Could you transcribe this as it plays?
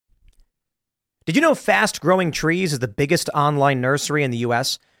Did you know Fast Growing Trees is the biggest online nursery in the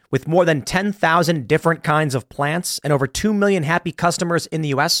U.S. with more than 10,000 different kinds of plants and over 2 million happy customers in the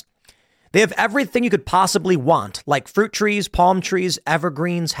U.S.? They have everything you could possibly want, like fruit trees, palm trees,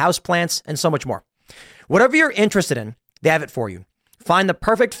 evergreens, houseplants, and so much more. Whatever you're interested in, they have it for you. Find the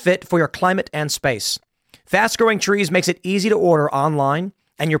perfect fit for your climate and space. Fast Growing Trees makes it easy to order online,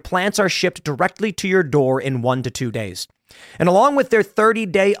 and your plants are shipped directly to your door in 1 to 2 days. And along with their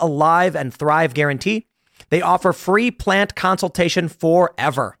 30-day Alive and Thrive guarantee, they offer free plant consultation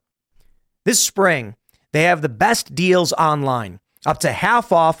forever. This spring, they have the best deals online, up to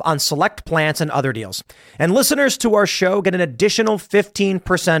half off on select plants and other deals. And listeners to our show get an additional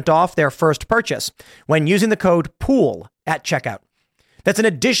 15% off their first purchase when using the code POOL at checkout. That's an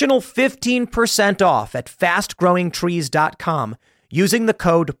additional 15% off at fastgrowingtrees.com using the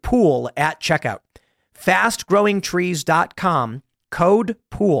code POOL at checkout. fastgrowingtrees.com, code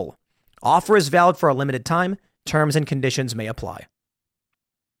POOL. Offer is valid for a limited time. Terms and conditions may apply.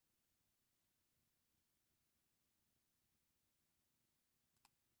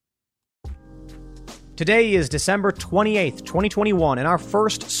 Today is December 28th, 2021, and our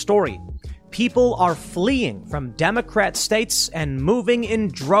first story. People are fleeing from Democrat states and moving in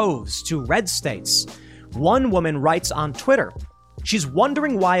droves to red states. One woman writes on Twitter, she's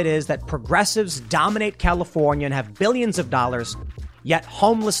wondering why it is that progressives dominate California and have billions of dollars, yet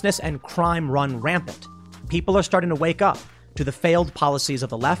homelessness and crime run rampant. People are starting to wake up to the failed policies of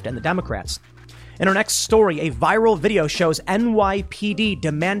the left and the Democrats. In our next story, a viral video shows NYPD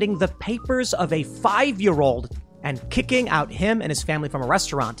demanding the papers of a 5-year-old and kicking out him and his family from a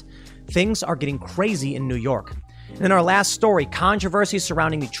restaurant. Things are getting crazy in New York. And in our last story, controversy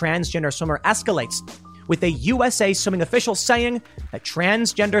surrounding the transgender swimmer escalates, with a USA swimming official saying that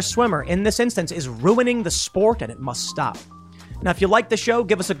transgender swimmer in this instance is ruining the sport and it must stop. Now, if you like the show,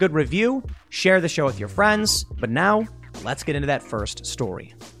 give us a good review, share the show with your friends. But now, let's get into that first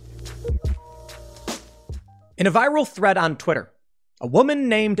story. In a viral thread on Twitter, a woman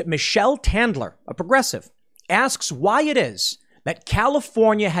named Michelle Tandler, a progressive, asks why it is that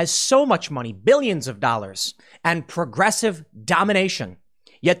California has so much money, billions of dollars, and progressive domination,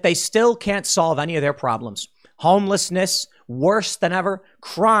 yet they still can't solve any of their problems. Homelessness, worse than ever,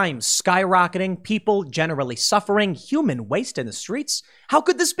 crime skyrocketing, people generally suffering, human waste in the streets. How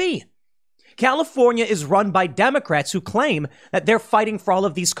could this be? California is run by Democrats who claim that they're fighting for all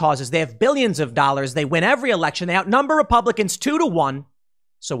of these causes. They have billions of dollars. They win every election. They outnumber Republicans 2-1.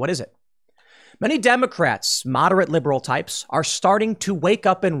 So what is it? Many Democrats, moderate liberal types, are starting to wake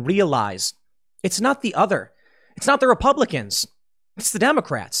up and realize it's not the other. It's not the Republicans. It's the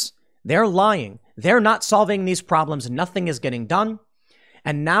Democrats. They're lying. They're not solving these problems. Nothing is getting done.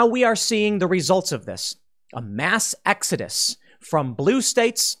 And now we are seeing the results of this. A mass exodus from blue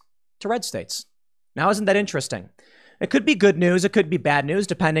states to red states. Now, isn't that interesting? It could be good news. It could be bad news,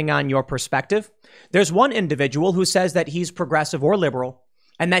 depending on your perspective. There's one individual who says that he's progressive or liberal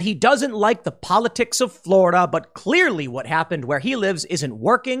and that he doesn't like the politics of Florida, but clearly what happened where he lives isn't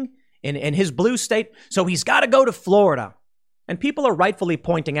working in his blue state, so he's got to go to Florida. And people are rightfully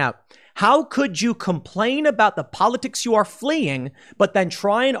pointing out, how could you complain about the politics you are fleeing, but then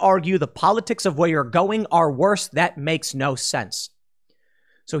try and argue the politics of where you're going are worse? That makes no sense.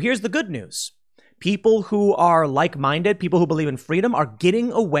 So here's the good news. People who are like-minded, people who believe in freedom, are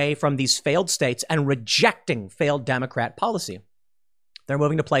getting away from these failed states and rejecting failed Democrat policy. They're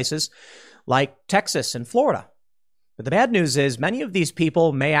moving to places like Texas and Florida. But the bad news is many of these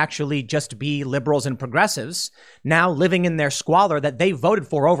people may actually just be liberals and progressives now living in their squalor that they voted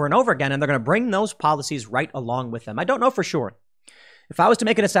for over and over again, and they're going to bring those policies right along with them. I don't know for sure. If I was to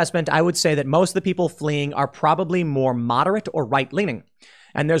make an assessment, I would say that most of the people fleeing are probably more moderate or right-leaning.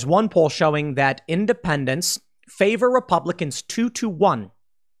 And there's one poll showing that independents favor Republicans 2-1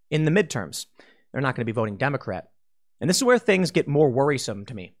 in the midterms. They're not going to be voting Democrat. And this is where things get more worrisome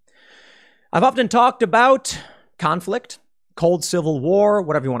to me. I've often talked about conflict, cold civil war,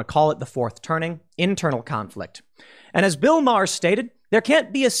 whatever you want to call it, the fourth turning, internal conflict. And as Bill Maher stated, there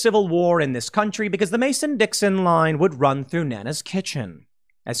can't be a civil war in this country because the Mason-Dixon line would run through Nana's kitchen,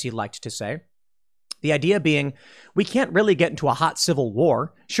 as he liked to say. The idea being, we can't really get into a hot civil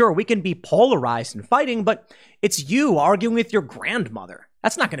war. Sure, we can be polarized and fighting, but it's you arguing with your grandmother.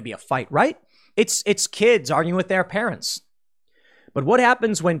 That's not going to be a fight, right? It's kids arguing with their parents. But what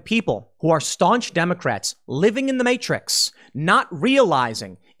happens when people who are staunch Democrats living in the matrix, not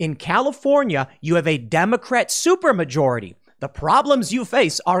realizing in California you have a Democrat supermajority? The problems you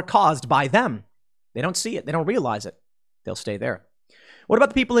face are caused by them. They don't see it. They don't realize it. They'll stay there. What about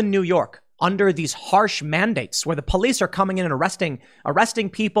the people in New York? under these harsh mandates where the police are coming in and arresting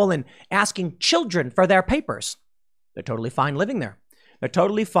people and asking children for their papers. They're totally fine living there. They're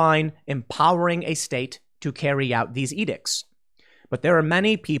totally fine empowering a state to carry out these edicts. But there are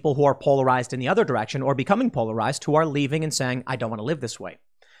many people who are polarized in the other direction or becoming polarized who are leaving and saying, I don't want to live this way.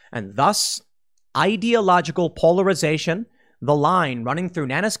 And thus, ideological polarization, the line running through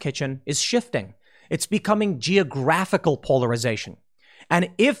Nana's kitchen, is shifting. It's becoming geographical polarization. And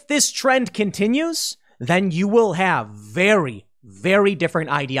if this trend continues, then you will have very, very different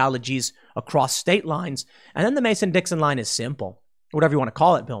ideologies across state lines. And then the Mason-Dixon line is simple. Whatever you want to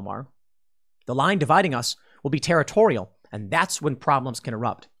call it, Bill Maher. The line dividing us will be territorial, and that's when problems can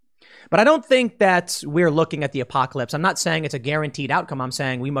erupt. But I don't think that we're looking at the apocalypse. I'm not saying it's a guaranteed outcome. I'm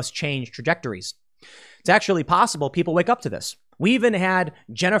saying we must change trajectories. It's actually possible people wake up to this. We even had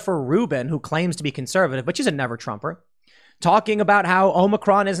Jennifer Rubin, who claims to be conservative, but she's a never-Trumper, talking about how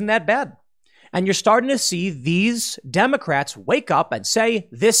Omicron isn't that bad. And you're starting to see these Democrats wake up and say,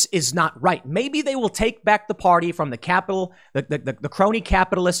 this is not right. Maybe they will take back the party from the capital, the crony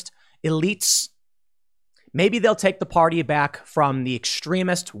capitalist elites. Maybe they'll take the party back from the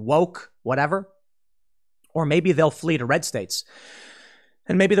extremist, woke, whatever. Or maybe they'll flee to red states.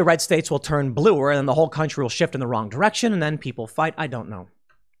 And maybe the red states will turn bluer and then the whole country will shift in the wrong direction and then people fight. I don't know.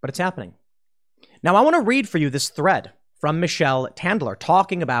 But it's happening. Now, I want to read for you this thread from Michelle Tandler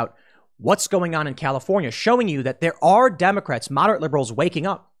talking about what's going on in California, showing you that there are Democrats, moderate liberals waking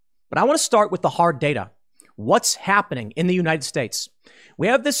up. But I want to start with the hard data. What's happening in the United States? We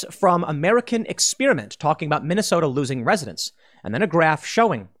have this from American Experiment talking about Minnesota losing residents, and then a graph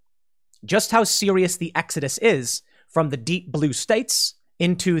showing just how serious the exodus is from the deep blue states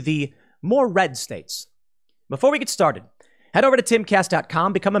into the more red states. Before we get started, head over to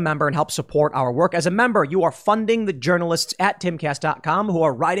timcast.com, become a member, and help support our work. As a member, you are funding the journalists at timcast.com who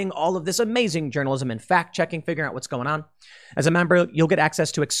are writing all of this amazing journalism and fact-checking, figuring out what's going on. As a member, you'll get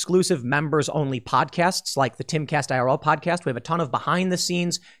access to exclusive members-only podcasts like the Timcast IRL podcast. We have a ton of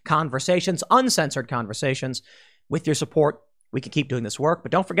behind-the-scenes conversations, uncensored conversations. With your support, we can keep doing this work.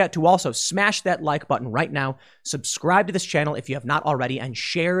 But don't forget to also smash that like button right now, subscribe to this channel if you have not already, and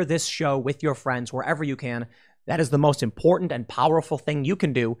share this show with your friends wherever you can. That is the most important and powerful thing you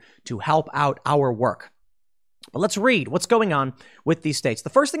can do to help out our work. But let's read what's going on with these states. The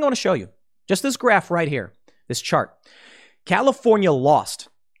first thing I want to show you, just this graph right here, this chart. California lost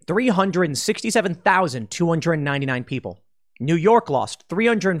 367,299 people. New York lost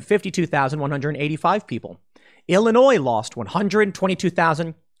 352,185 people. Illinois lost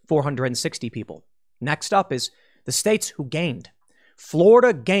 122,460 people. Next up is the states who gained.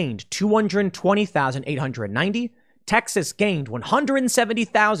 Florida gained 220,890. Texas gained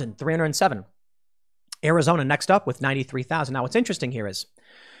 170,307. Arizona next up with 93,000. Now, what's interesting here is,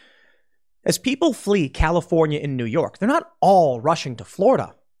 as people flee California and New York, they're not all rushing to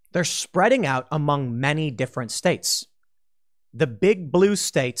Florida. They're spreading out among many different states. The big blue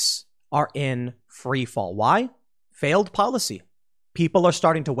states are in free fall. Why? Failed policy. People are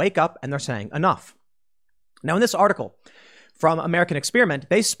starting to wake up and they're saying enough. Now, in this article from American Experiment,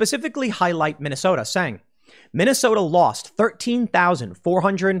 they specifically highlight Minnesota, saying Minnesota lost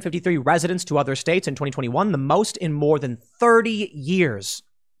 13,453 residents to other states in 2021, the most in more than 30 years.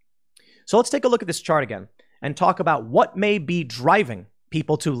 So let's take a look at this chart again and talk about what may be driving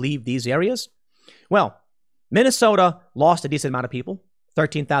people to leave these areas. Well, Minnesota lost a decent amount of people,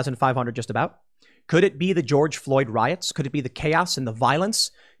 13,500 just about. Could it be the George Floyd riots? Could it be the chaos and the violence?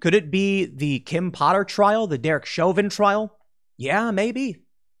 Could it be the Kim Potter trial, the Derek Chauvin trial? Yeah, maybe.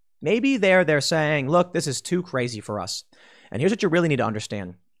 Maybe they're saying, look, this is too crazy for us. And here's what you really need to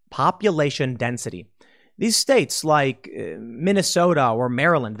understand. Population density. These states like Minnesota or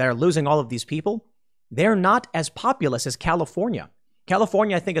Maryland that are losing all of these people, they're not as populous as California.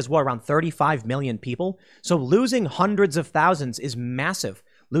 California, I think, is around 35 million people. So losing hundreds of thousands is massive.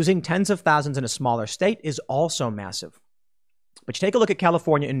 Losing tens of thousands in a smaller state is also massive. But you take a look at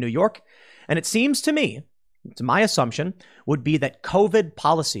California and New York, and it seems to me, to my assumption, would be that COVID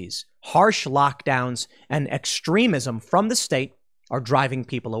policies, harsh lockdowns, and extremism from the state are driving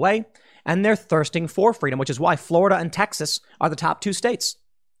people away, and they're thirsting for freedom, which is why Florida and Texas are the top two states.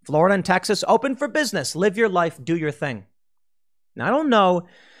 Florida and Texas, open for business, live your life, do your thing. Now, I don't know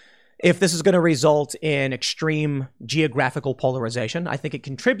if this is going to result in extreme geographical polarization. I think it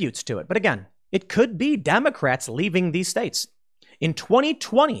contributes to it. But again, it could be Democrats leaving these states. In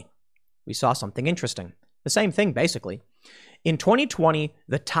 2020, we saw something interesting. The same thing, basically. In 2020,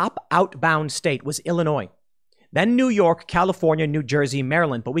 the top outbound state was Illinois. Then New York, California, New Jersey,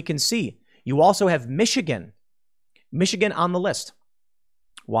 Maryland. But we can see you also have Michigan on the list.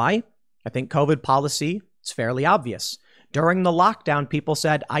 Why? I think COVID policy is fairly obvious. During the lockdown, people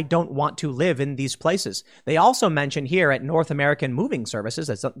said, I don't want to live in these places. They also mentioned here at North American Moving Services,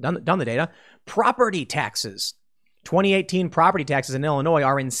 that's done the data, property taxes. 2018 property taxes in Illinois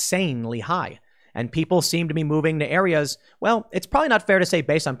are insanely high. And people seem to be moving to areas, well, it's probably not fair to say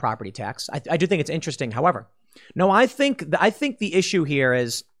based on property tax. I do think it's interesting, however. No, I think the issue here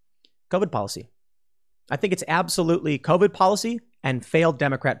is COVID policy. I think it's absolutely COVID policy and failed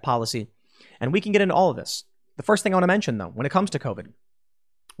Democrat policy. And we can get into all of this. The first thing I want to mention, though, when it comes to COVID,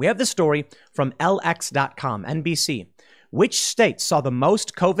 we have this story from LX.com, NBC. Which states saw the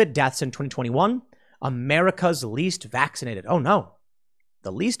most COVID deaths in 2021? America's least vaccinated. Oh, no.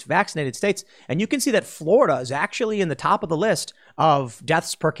 The least vaccinated states. And you can see that Florida is actually in the top of the list of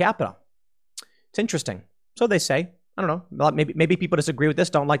deaths per capita. It's interesting. So they say. I don't know. Maybe people disagree with this,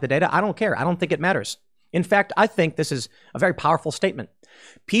 don't like the data. I don't care. I don't think it matters. In fact, I think this is a very powerful statement.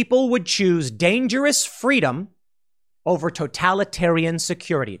 People would choose dangerous freedom over totalitarian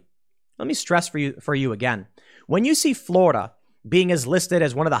security. Let me stress for you again. When you see Florida being as listed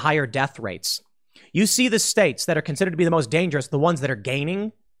as one of the higher death rates, you see the states that are considered to be the most dangerous, the ones that are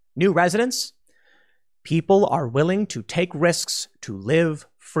gaining new residents. People are willing to take risks to live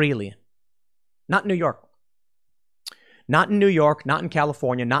freely. Not in New York. Not in New York, not in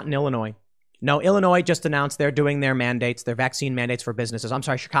California, not in Illinois. No, Illinois just announced they're doing their mandates, their vaccine mandates for businesses. I'm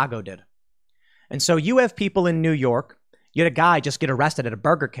sorry, Chicago did. And so you have people in New York. You had a guy just get arrested at a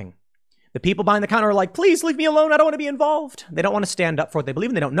Burger King. The people behind the counter are like, please leave me alone. I don't want to be involved. They don't want to stand up for what they believe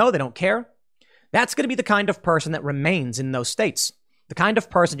in. They don't know. They don't care. That's going to be the kind of person that remains in those states. The kind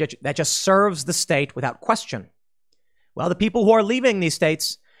of person that just serves the state without question. Well, the people who are leaving these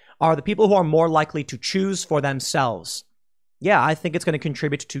states are the people who are more likely to choose for themselves. Yeah, I think it's going to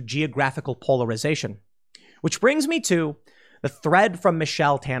contribute to geographical polarization. Which brings me to the thread from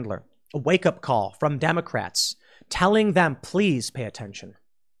Michelle Tandler, a wake-up call from Democrats telling them, please pay attention.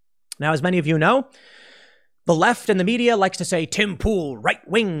 Now, as many of you know, the left and the media likes to say, Tim Pool,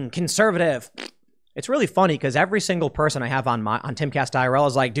 right-wing, conservative. It's really funny because every single person I have on Timcast IRL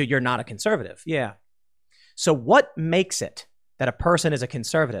is like, dude, you're not a conservative. Yeah. So what makes it that a person is a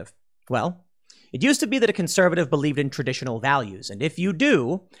conservative? Well, it used to be that a conservative believed in traditional values. And if you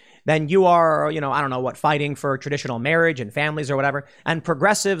do, then you are, fighting for traditional marriage and families or whatever. And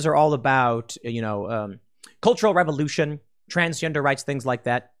progressives are all about, cultural revolution, transgender rights, things like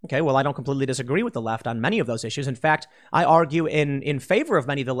that. Okay, well, I don't completely disagree with the left on many of those issues. In fact, I argue in favor of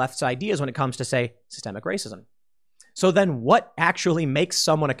many of the left's ideas when it comes to, say, systemic racism. So then what actually makes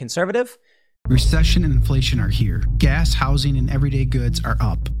someone a conservative? Recession and inflation are here. Gas, housing, and everyday goods are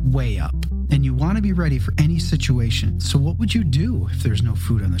up, way up. And you want to be ready for any situation. So what would you do if there's no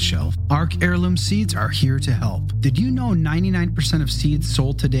food on the shelf? ARC Heirloom Seeds are here to help. Did you know 99% of seeds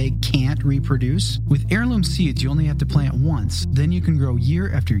sold today can't reproduce? With Heirloom Seeds, you only have to plant once. Then you can grow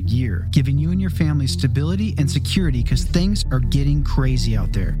year after year, giving you and your family stability and security because things are getting crazy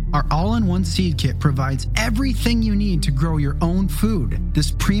out there. Our all-in-one seed kit provides everything you need to grow your own food.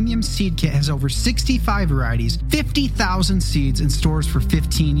 This premium seed kit has over 65 varieties, 50,000 seeds in stores for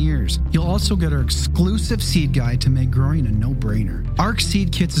 15 years. You'll also get our exclusive seed guide to make growing a no-brainer. ARC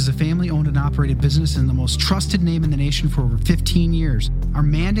Seed Kits is a family-owned and operated business and the most trusted name in the nation for over 15 years. Our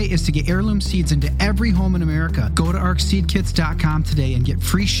mandate is to get heirloom seeds into every home in America. Go to arcseedkits.com today and get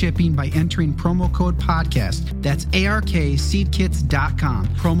free shipping by entering promo code podcast. That's ARKseedkits.com,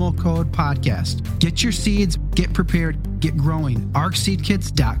 promo code podcast. Get your seeds, get prepared, get growing.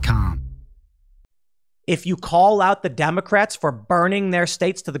 arcseedkits.com. If you call out the Democrats for burning their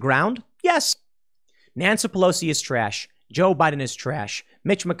states to the ground, yes. Nancy Pelosi is trash. Joe Biden is trash.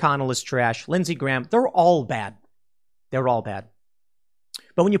 Mitch McConnell is trash. Lindsey Graham, they're all bad. They're all bad.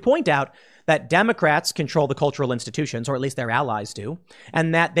 But when you point out that Democrats control the cultural institutions, or at least their allies do,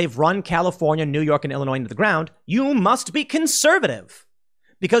 and that they've run California, New York, and Illinois into the ground, you must be conservative.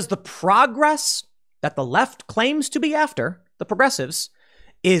 Because the progress that the left claims to be after, the progressives,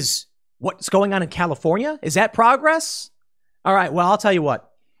 is what's going on in California? Is that progress? All right, well, I'll tell you what.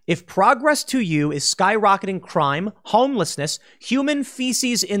 If progress to you is skyrocketing crime, homelessness, human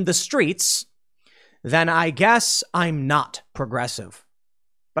feces in the streets, then I guess I'm not progressive.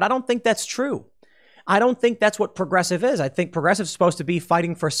 But I don't think that's true. I don't think that's what progressive is. I think progressive is supposed to be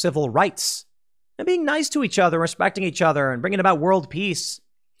fighting for civil rights and being nice to each other, respecting each other, and bringing about world peace.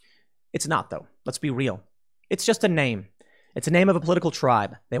 It's not, though. Let's be real. It's just a name. It's a name of a political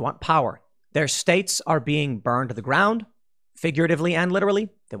tribe. They want power. Their states are being burned to the ground, figuratively and literally.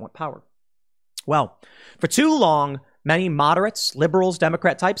 They want power. Well, for too long, many moderates, liberals,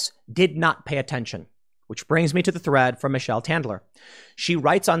 Democrat types did not pay attention. Which brings me to the thread from Michelle Tandler. She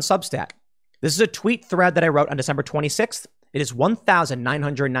writes on Substack. This is a tweet thread that I wrote on December 26th. It is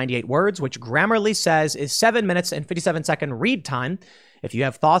 1,998 words, which Grammarly says is 7 minutes and 57-second read time. If you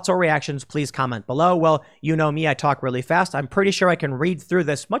have thoughts or reactions, please comment below. Well, you know me, I talk really fast. I'm pretty sure I can read through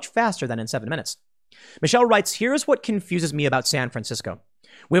this much faster than in 7 minutes. Michelle writes, here's what confuses me about San Francisco.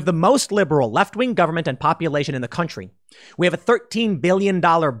 We have the most liberal left-wing government and population in the country. We have a $13 billion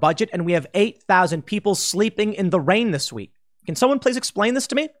budget, and we have 8,000 people sleeping in the rain this week. Can someone please explain this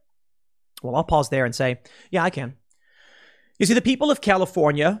to me? Well, I'll pause there and say, yeah, I can. You see, the people of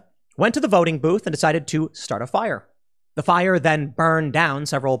California went to the voting booth and decided to start a fire. The fire then burned down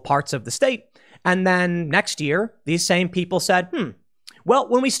several parts of the state. And then next year, these same people said, well,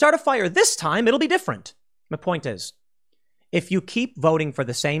 when we start a fire this time, it'll be different. My point is, if you keep voting for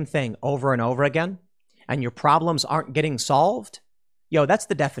the same thing over and over again, and your problems aren't getting solved, that's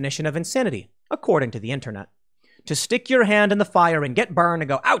the definition of insanity, according to the internet. To stick your hand in the fire and get burned and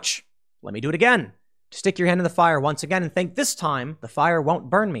go, ouch, let me do it again. To stick your hand in the fire once again and think this time the fire won't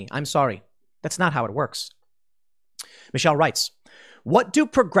burn me. I'm sorry. That's not how it works. Michelle writes, what do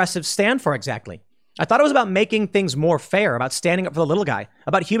progressives stand for exactly? I thought it was about making things more fair, about standing up for the little guy,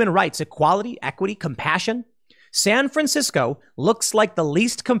 about human rights, equality, equity, compassion. San Francisco looks like the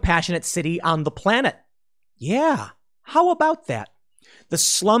least compassionate city on the planet. Yeah, how about that? The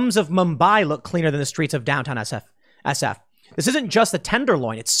slums of Mumbai look cleaner than the streets of downtown SF. This isn't just the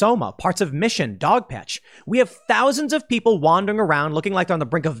Tenderloin, it's Soma, parts of Mission, Dogpatch. We have thousands of people wandering around looking like they're on the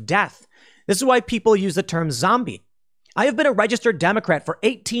brink of death. This is why people use the term zombie. I have been a registered Democrat for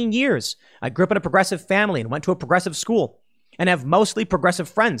 18 years. I grew up in a progressive family and went to a progressive school and have mostly progressive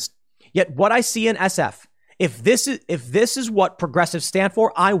friends. Yet what I see in SF, if this is what progressives stand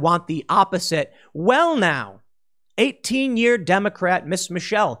for, I want the opposite. Well now, 18-year Democrat Miss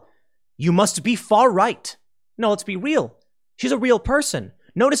Michelle, you must be far right. No, let's be real. She's a real person,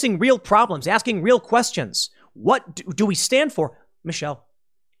 noticing real problems, asking real questions. What do we stand for? Michelle,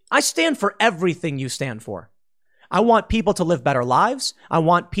 I stand for everything you stand for. I want people to live better lives. I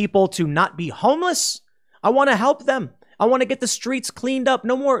want people to not be homeless. I want to help them. I want to get the streets cleaned up.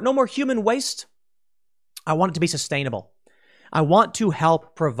 No more human waste. I want it to be sustainable. I want to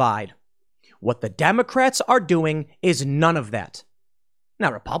help provide. What the Democrats are doing is none of that.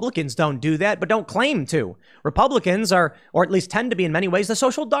 Now, Republicans don't do that, but don't claim to. Republicans are, or at least tend to be in many ways, the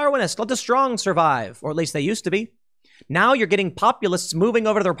social Darwinists. Let the strong survive, or at least they used to be. Now you're getting populists moving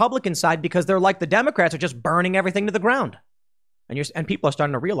over to the Republican side because they're like the Democrats are just burning everything to the ground. And people are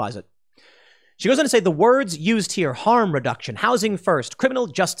starting to realize it. She goes on to say the words used here, harm reduction, housing first, criminal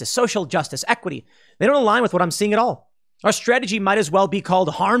justice, social justice, equity, they don't align with what I'm seeing at all. Our strategy might as well be called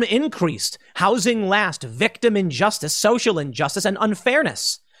harm increased, housing last, victim injustice, social injustice, and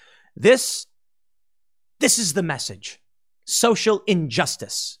unfairness. This is the message. Social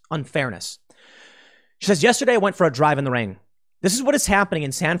injustice, unfairness. She says, yesterday I went for a drive in the rain. This is what is happening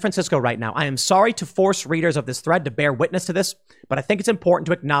in San Francisco right now. I am sorry to force readers of this thread to bear witness to this, but I think it's important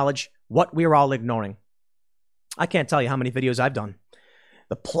to acknowledge what we're all ignoring. I can't tell you how many videos I've done.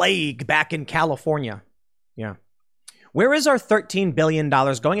 The plague back in California. Yeah. Where is our $13 billion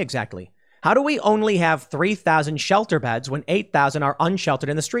going exactly? How do we only have 3,000 shelter beds when 8,000 are unsheltered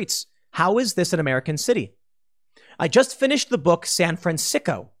in the streets? How is this an American city? I just finished the book San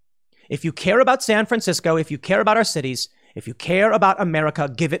Francisco. If you care about San Francisco, if you care about our cities, if you care about America,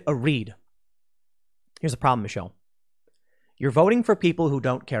 give it a read. Here's the problem, Michelle. You're voting for people who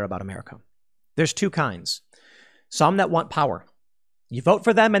don't care about America. There's two kinds. Some that want power. You vote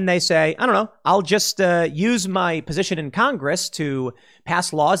for them and they say, I don't know, I'll just use my position in Congress to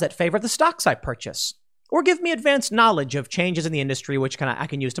pass laws that favor the stocks I purchase. Or give me advanced knowledge of changes in the industry which I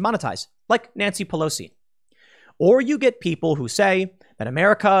can use to monetize, like Nancy Pelosi. Or you get people who say that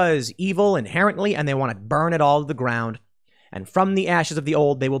America is evil inherently and they want to burn it all to the ground. And from the ashes of the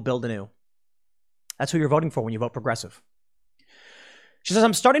old, they will build anew. That's who you're voting for when you vote progressive. She says,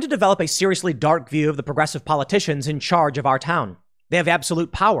 I'm starting to develop a seriously dark view of the progressive politicians in charge of our town. They have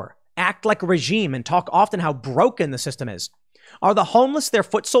absolute power, act like a regime, and talk often how broken the system is. Are the homeless their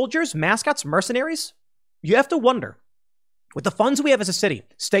foot soldiers, mascots, mercenaries? You have to wonder, with the funds we have as a city,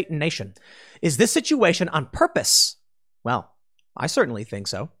 state, and nation, is this situation on purpose? Well, I certainly think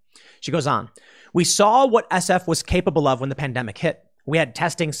so. She goes on. We saw what SF was capable of when the pandemic hit. We had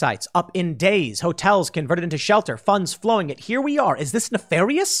testing sites up in days, hotels converted into shelter, funds flowing. Yet here we are. Is this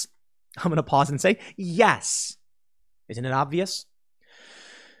nefarious? I'm going to pause and say, yes. Isn't it obvious?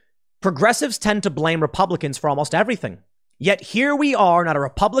 Progressives tend to blame Republicans for almost everything. Yet here we are, not a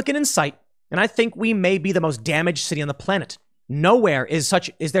Republican in sight, and I think we may be the most damaged city on the planet. Nowhere is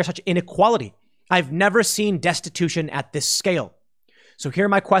there such inequality. I've never seen destitution at this scale. So here are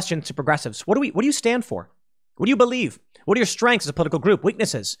my questions to progressives. What do you stand for? What do you believe? What are your strengths as a political group?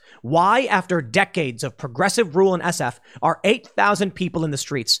 Weaknesses? Why, after decades of progressive rule in SF, are 8,000 people in the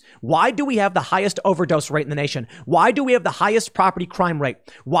streets? Why do we have the highest overdose rate in the nation? Why do we have the highest property crime rate?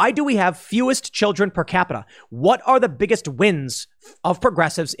 Why do we have fewest children per capita? What are the biggest wins of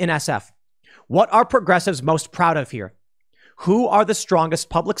progressives in SF? What are progressives most proud of here? Who are the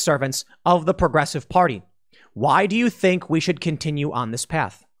strongest public servants of the Progressive Party? Why do you think we should continue on this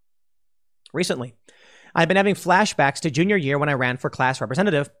path? Recently, I've been having flashbacks to junior year when I ran for class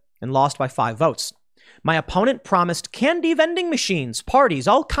representative and lost by 5 votes. My opponent promised candy vending machines, parties,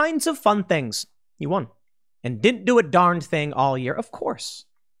 all kinds of fun things. He won and didn't do a darned thing all year, of course.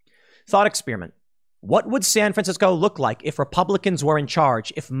 Thought experiment. What would San Francisco look like if Republicans were in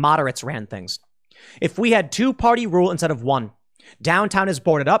charge, if moderates ran things? If we had 2-party rule instead of 1? Downtown is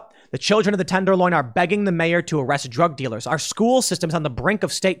boarded up. The children of the Tenderloin are begging the mayor to arrest drug dealers. Our school system's on the brink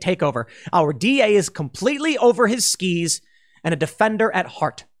of state takeover. Our DA is completely over his skis and a defender at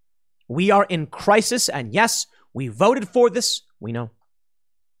heart. We are in crisis, and yes, we voted for this. We know.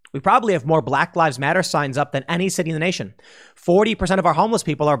 We probably have more Black Lives Matter signs up than any city in the nation. 40% of our homeless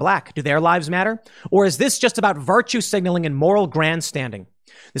people are black. Do their lives matter? Or is this just about virtue signaling and moral grandstanding?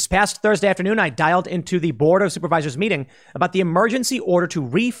 This past Thursday afternoon, I dialed into the Board of Supervisors meeting about the emergency order to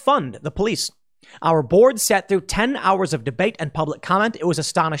refund the police. Our board sat through 10 hours of debate and public comment. It was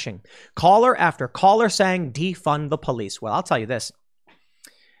astonishing. Caller after caller saying defund the police. Well, I'll tell you this.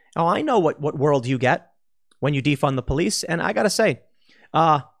 Oh, I know what world you get when you defund the police. And I got to say,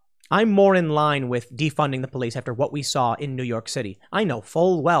 I'm more in line with defunding the police after what we saw in New York City. I know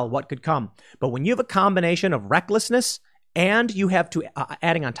full well what could come. But when you have a combination of recklessness and you have to,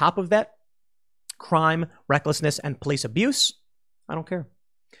 adding on top of that, crime, recklessness, and police abuse, I don't care.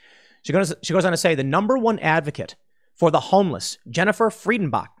 She goes on to say the number one advocate for the homeless, Jennifer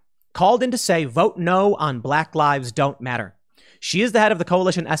Friedenbach, called in to say, vote no on Black Lives Don't Matter. She is the head of the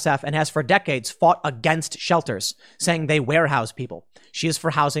coalition SF and has for decades fought against shelters, saying they warehouse people. She is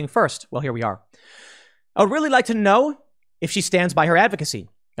for housing first. Well, here we are. I would really like to know if she stands by her advocacy.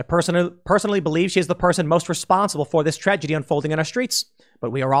 I personally believe she is the person most responsible for this tragedy unfolding in our streets.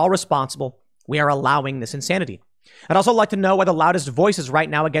 But we are all responsible. We are allowing this insanity. I'd also like to know why the loudest voices right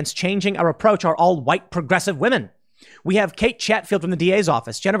now against changing our approach are all white progressive women. We have Kate Chatfield from the DA's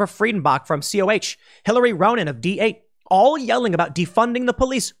office, Jennifer Friedenbach from COH, Hillary Ronan of D8, all yelling about defunding the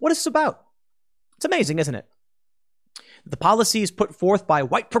police. What is this about? It's amazing, isn't it? The policies put forth by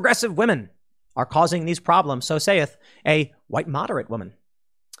white progressive women are causing these problems, so saith a white moderate woman.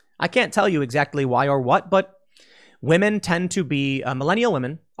 I can't tell you exactly why or what, but women tend to be, millennial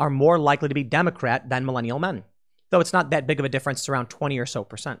women are more likely to be Democrat than millennial men, though it's not that big of a difference. It's around 20 or so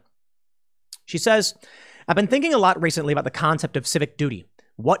 %. She says, I've been thinking a lot recently about the concept of civic duty.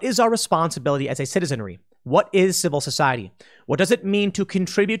 What is our responsibility as a citizenry? What is civil society? What does it mean to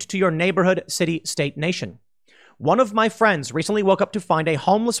contribute to your neighborhood, city, state, nation? One of my friends recently woke up to find a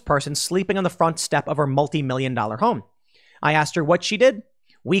homeless person sleeping on the front step of her multi-million-dollar home. I asked her what she did.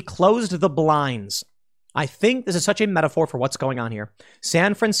 We closed the blinds. I think this is such a metaphor for what's going on here.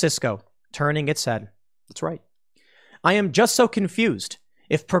 San Francisco turning its head. That's right. I am just so confused.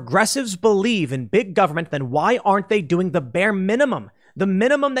 If progressives believe in big government, then why aren't they doing the bare minimum? The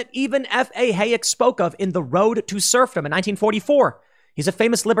minimum that even F.A. Hayek spoke of in The Road to Serfdom in 1944. He's a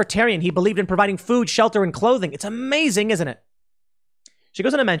famous libertarian. He believed in providing food, shelter, and clothing. It's amazing, isn't it? She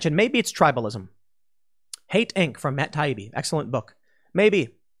goes on to mention, maybe it's tribalism. Hate Inc. from Matt Taibbi. Excellent book. Maybe.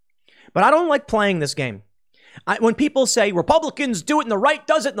 But I don't like playing this game. When people say Republicans do it and the right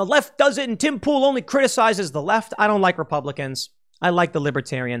does it and the left does it and Tim Pool only criticizes the left, I don't like Republicans. I like the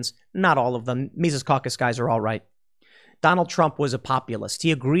libertarians. Not all of them. Mises Caucus guys are all right. Donald Trump was a populist.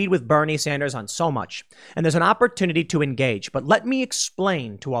 He agreed with Bernie Sanders on so much. And there's an opportunity to engage. But let me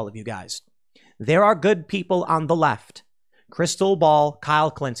explain to all of you guys. There are good people on the left. Crystal Ball,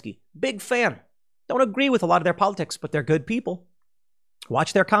 Kyle Klinsky. Big fan. Don't agree with a lot of their politics, but they're good people.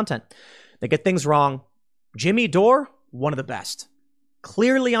 Watch their content. They get things wrong. Jimmy Dore, one of the best.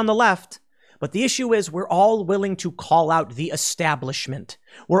 Clearly on the left. But the issue is we're all willing to call out the establishment.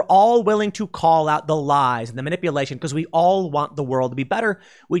 We're all willing to call out the lies and the manipulation because we all want the world to be better.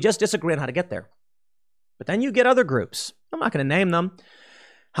 We just disagree on how to get there. But then you get other groups. I'm not going to name them.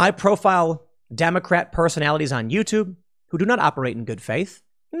 High-profile Democrat personalities on YouTube who do not operate in good faith.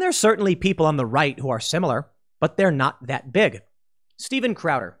 And there's certainly people on the right who are similar, but they're not that big. Steven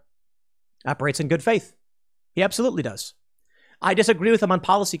Crowder operates in good faith. He absolutely does. I disagree with him on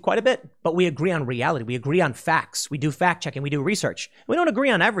policy quite a bit, but we agree on reality. We agree on facts. We do fact checking. We do research. We don't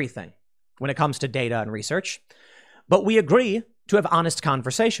agree on everything. when it comes to data and research, but we agree to have honest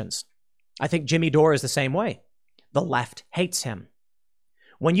conversations. I think Jimmy Dore is the same way. The left hates him.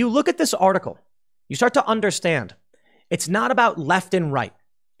 When you look at this article, you start to understand it's not about left and right.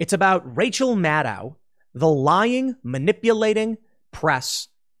 It's about Rachel Maddow, the lying, manipulating press,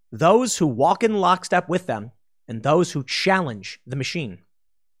 those who walk in lockstep with them, and those who challenge the machine.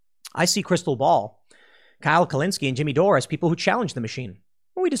 I see Crystal Ball, Kyle Kulinski, and Jimmy Dore as people who challenge the machine.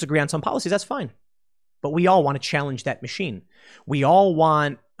 When we disagree on some policies, that's fine. But we all want to challenge that machine. We all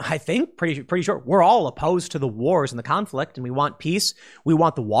want, I think, pretty sure, we're all opposed to the wars and the conflict, and we want peace. We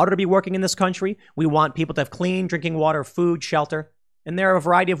want the water to be working in this country. We want people to have clean drinking water, food, shelter. And there are a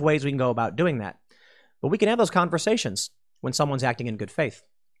variety of ways we can go about doing that. But we can have those conversations when someone's acting in good faith.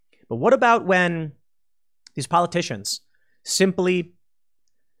 But what about when these politicians simply,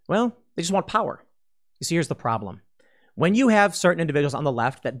 well, they just want power? You see, here's the problem. When you have certain individuals on the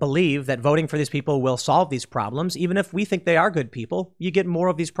left that believe that voting for these people will solve these problems, even if we think they are good people, you get more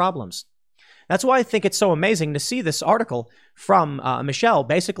of these problems. That's why I think it's so amazing to see this article from Michelle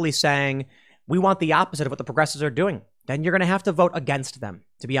basically saying, we want the opposite of what the progressives are doing. Then you're going to have to vote against them,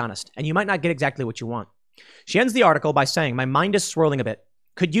 to be honest. And you might not get exactly what you want. She ends the article by saying, my mind is swirling a bit.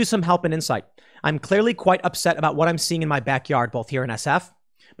 Could use some help and insight. I'm clearly quite upset about what I'm seeing in my backyard, both here in SF,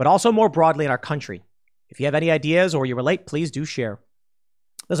 but also more broadly in our country. If you have any ideas or you relate, please do share.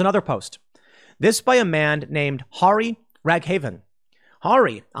 There's another post. This by a man named Hari Raghavan.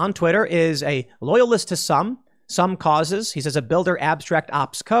 Hari on Twitter is a loyalist to some causes. He says a builder abstract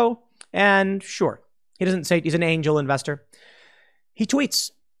ops co. And sure, he doesn't say he's an angel investor. He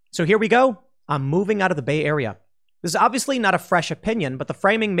tweets. So here we go. I'm moving out of the Bay Area. This is obviously not a fresh opinion, but the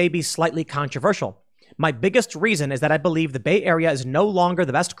framing may be slightly controversial. My biggest reason is that I believe the Bay Area is no longer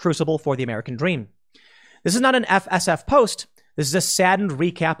the best crucible for the American dream. This is not an FSF post. This is a saddened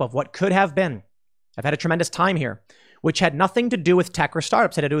recap of what could have been. I've had a tremendous time here, which had nothing to do with tech or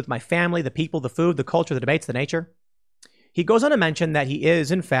startups. It had to do with my family, the people, the food, the culture, the debates, the nature. He goes on to mention that he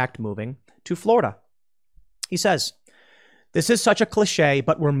is, in fact, moving to Florida. He says, this is such a cliche,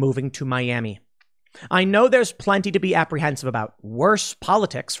 but we're moving to Miami. I know there's plenty to be apprehensive about. Worse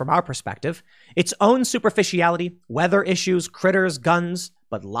politics from our perspective. Its own superficiality, weather issues, critters, guns,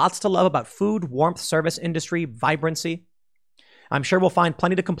 but lots to love about food, warmth, service industry, vibrancy. I'm sure we'll find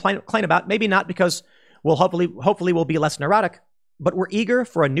plenty to complain about. Maybe not because we'll hopefully we'll be less neurotic, but we're eager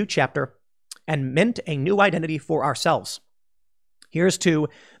for a new chapter and mint a new identity for ourselves. Here's to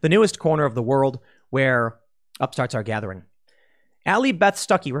the newest corner of the world where upstarts are gathering. Allie Beth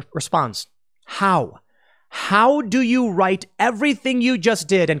Stuckey responds, How? How do you write everything you just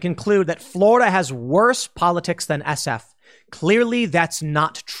did and conclude that Florida has worse politics than SF? Clearly, that's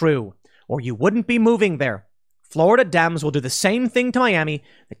not true, or you wouldn't be moving there. Florida Dems will do the same thing to Miami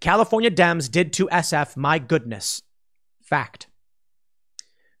that California Dems did to SF. My goodness. Fact.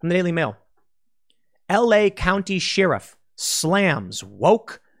 From the Daily Mail. LA County Sheriff slams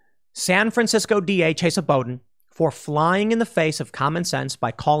woke San Francisco DA Chesa Boudin for flying in the face of common sense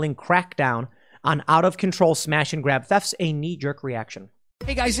by calling crackdown on out-of-control smash-and-grab thefts a knee-jerk reaction.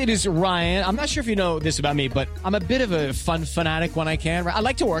 Hey guys, it is Ryan. I'm not sure if you know this about me, but I'm a bit of a fun fanatic when I can. I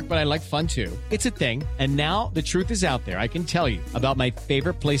like to work, but I like fun too. It's a thing. And now the truth is out there. I can tell you about my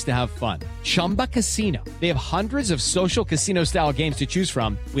favorite place to have fun. Chumba Casino. They have hundreds of social casino style games to choose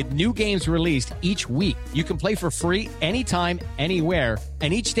from with new games released each week. You can play for free anytime, anywhere.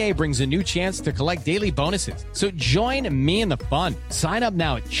 And each day brings a new chance to collect daily bonuses. So join me in the fun. Sign up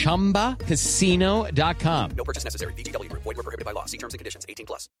now at ChumbaCasino.com. No purchase necessary. VGW Group. Void where prohibited by law. See terms and conditions.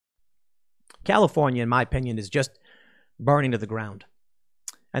 18+. California, in my opinion, is just burning to the ground.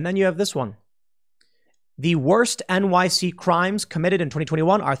 And then you have this one. The worst NYC crimes committed in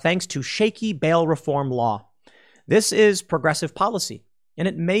 2021 are thanks to shaky bail reform law. This is progressive policy, and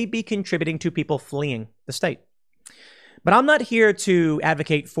it may be contributing to people fleeing the state. But I'm not here to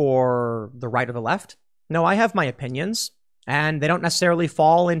advocate for the right or the left. No, I have my opinions, and they don't necessarily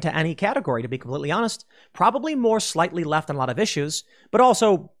fall into any category, to be completely honest. Probably more slightly left on a lot of issues, but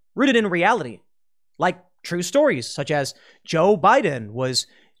also rooted in reality, like true stories, such as Joe Biden was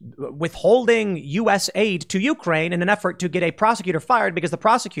withholding U.S. aid to Ukraine in an effort to get a prosecutor fired because the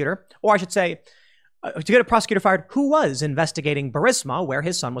prosecutor, or I should say, to get a prosecutor fired who was investigating Burisma, where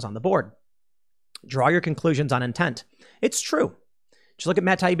his son was on the board. Draw your conclusions on intent. It's true. Just look at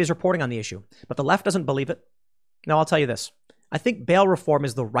Matt Taibbi's reporting on the issue, but the left doesn't believe it. Now, I'll tell you this. I think bail reform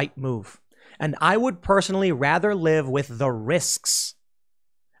is the right move, and I would personally rather live with the risks.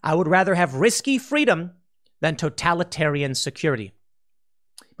 I would rather have risky freedom than totalitarian security.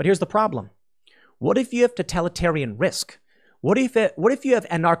 But here's the problem. What if you have totalitarian risk? What if you have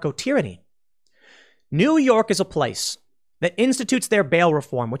anarcho-tyranny? New York is a place that institutes their bail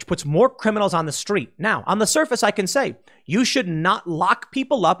reform, which puts more criminals on the street. Now, on the surface, I can say you should not lock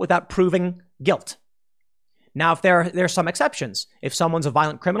people up without proving guilt. Now, if there are some exceptions, if someone's a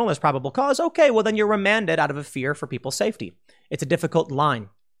violent criminal, there's probable cause, okay, well, then you're remanded out of a fear for people's safety. It's a difficult line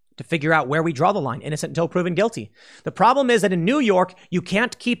to figure out where we draw the line, innocent until proven guilty. The problem is that in New York, you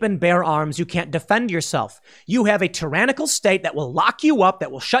can't keep and bear arms. You can't defend yourself. You have a tyrannical state that will lock you up,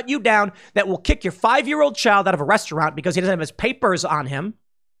 that will shut you down, that will kick your 5-year-old child out of a restaurant because he doesn't have his papers on him.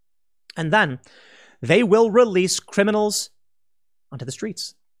 And then they will release criminals onto the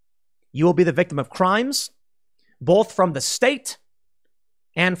streets. You will be the victim of crimes, both from the state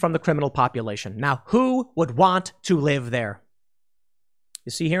and from the criminal population. Now, who would want to live there?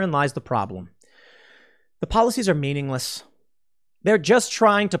 You see, herein lies the problem. The policies are meaningless. They're just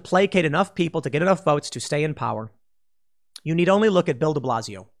trying to placate enough people to get enough votes to stay in power. You need only look at Bill de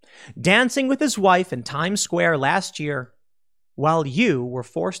Blasio dancing with his wife in Times Square last year while you were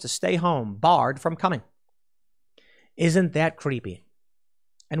forced to stay home, barred from coming. Isn't that creepy?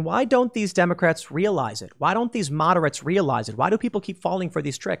 And why don't these Democrats realize it? Why don't these moderates realize it? Why do people keep falling for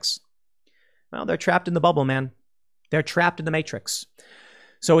these tricks? Well, they're trapped in the bubble, man. They're trapped in the matrix.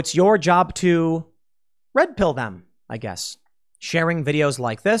 So it's your job to red pill them, I guess. Sharing videos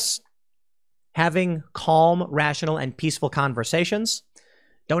like this, having calm, rational, and peaceful conversations.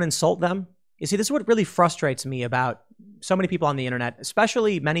 Don't insult them. You see, this is what really frustrates me about so many people on the internet,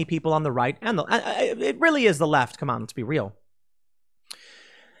 especially many people on the right. And it really is the left. Come on, let's be real.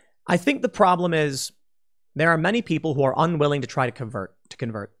 I think the problem is there are many people who are unwilling to try to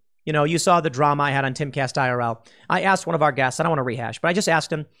convert. You know, you saw the drama I had on Timcast IRL. I asked one of our guests, I don't want to rehash, but I just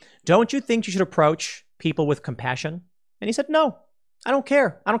asked him, don't you think you should approach people with compassion? And he said, no, I don't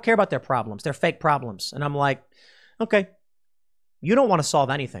care. I don't care about their problems. They're fake problems. And I'm like, okay, you don't want to solve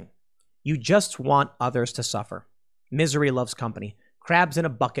anything. You just want others to suffer. Misery loves company. Crabs in a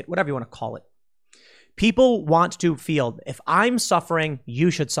bucket, whatever you want to call it. People want to feel, if I'm suffering, you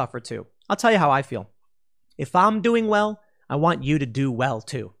should suffer too. I'll tell you how I feel. If I'm doing well, I want you to do well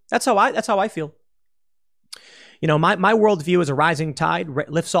too. That's how I feel. You know, my worldview is a rising tide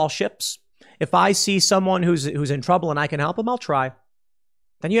lifts all ships. If I see someone who's in trouble and I can help them, I'll try.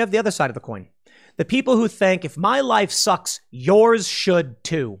 Then you have the other side of the coin. The people who think if my life sucks, yours should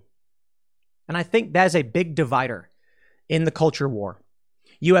too. And I think that's a big divider in the culture war.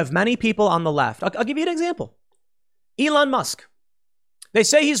 You have many people on the left. I'll give you an example. Elon Musk. They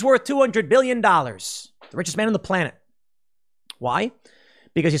say he's worth $200 billion, the richest man on the planet. Why?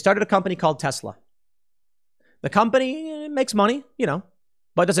 Because he started a company called Tesla. The company makes money, you know,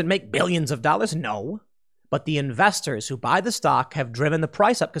 but does it make billions of dollars? No. But the investors who buy the stock have driven the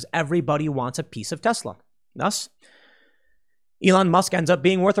price up because everybody wants a piece of Tesla. Thus, Elon Musk ends up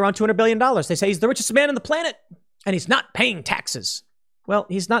being worth around $200 billion. They say he's the richest man on the planet and he's not paying taxes. Well,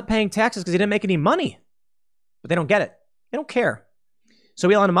 he's not paying taxes because he didn't make any money. But they don't get it. They don't care. So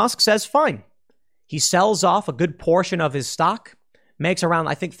Elon Musk says, fine. He sells off a good portion of his stock, makes around,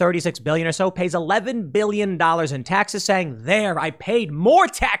 I think, $36 billion or so, pays $11 billion in taxes, saying, there, I paid more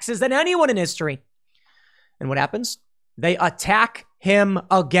taxes than anyone in history. And what happens? They attack him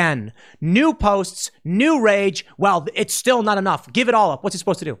again. New posts, new rage. Well, it's still not enough. Give it all up. What's he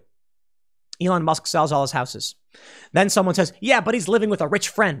supposed to do? Elon Musk sells all his houses. Then someone says, yeah, but he's living with a rich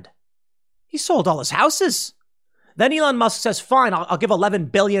friend. He sold all his houses. Then Elon Musk says, fine, I'll give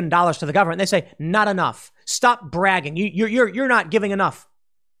 $11 billion to the government. And they say, not enough. Stop bragging. You're not giving enough.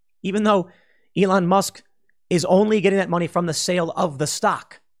 Even though Elon Musk is only getting that money from the sale of the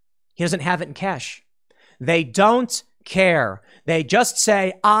stock. He doesn't have it in cash. They don't care. They just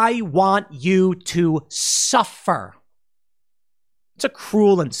say, I want you to suffer. It's a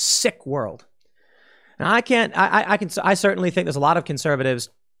cruel and sick world. And I certainly think there's a lot of conservatives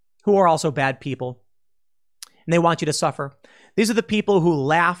who are also bad people. And they want you to suffer. These are the people who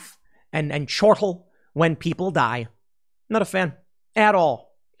laugh and chortle when people die. I'm not a fan at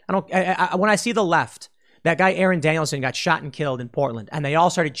all. When I see the left, that guy Aaron Danielson got shot and killed in Portland, and they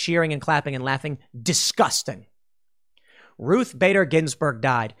all started cheering and clapping and laughing. Disgusting. Ruth Bader Ginsburg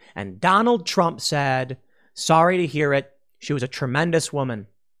died, and Donald Trump said, sorry to hear it. She was a tremendous woman.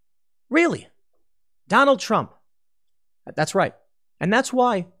 Really? Donald Trump. That's right. And that's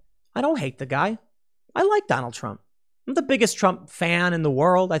why I don't hate the guy. I like Donald Trump. I'm the biggest Trump fan in the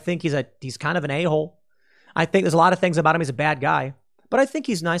world. I think he's kind of an a-hole. I think there's a lot of things about him. He's a bad guy. But I think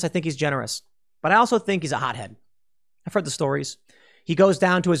he's nice. I think he's generous. But I also think he's a hothead. I've heard the stories. He goes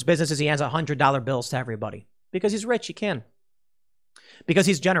down to his businesses. He hands $100 bills to everybody. Because he's rich, he can. Because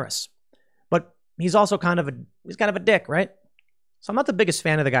he's generous. But he's also kind of a dick, right? So I'm not the biggest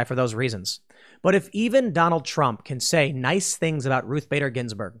fan of the guy for those reasons. But if even Donald Trump can say nice things about Ruth Bader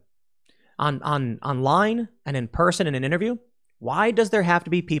Ginsburg online and in person in an interview, why does there have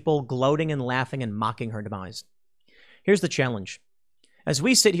to be people gloating and laughing and mocking her demise? Here's the challenge. As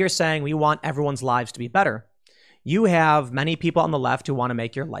we sit here saying we want everyone's lives to be better, you have many people on the left who want to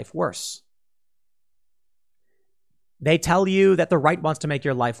make your life worse. They tell you that the right wants to make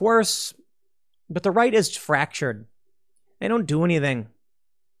your life worse, but the right is fractured. They don't do anything.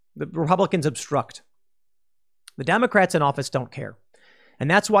 The Republicans obstruct. The Democrats in office don't care. And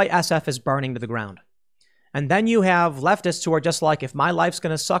that's why SF is burning to the ground. And then you have leftists who are just like, if my life's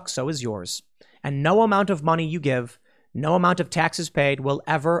going to suck, so is yours. And no amount of money you give, no amount of taxes paid will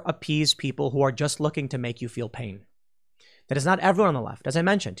ever appease people who are just looking to make you feel pain. That is not everyone on the left. As I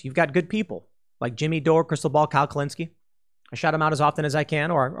mentioned, you've got good people like Jimmy Dore, Crystal Ball, Kyle Kalinske. I shout them out as often as I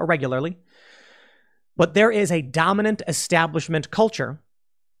can or regularly. But there is a dominant establishment culture,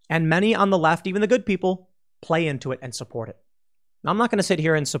 and many on the left, even the good people, play into it and support it. Now, I'm not going to sit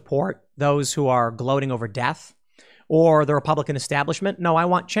here and support those who are gloating over death or the Republican establishment. No, I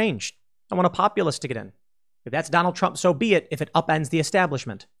want change. I want a populist to get in. If that's Donald Trump, so be it if it upends the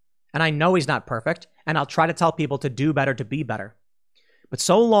establishment. And I know he's not perfect, and I'll try to tell people to do better, to be better. But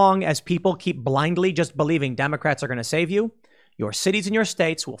so long as people keep blindly just believing Democrats are going to save you, your cities and your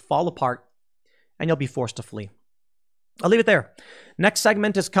states will fall apart, and you'll be forced to flee. I'll leave it there. Next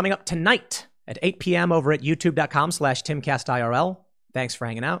segment is coming up tonight at 8 p.m. over at youtube.com/TimCastIRL. Thanks for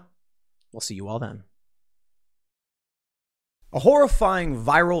hanging out. We'll see you all then. A horrifying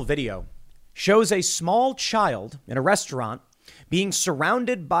viral video shows a small child in a restaurant being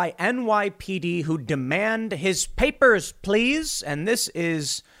surrounded by NYPD who demand his papers, please. And this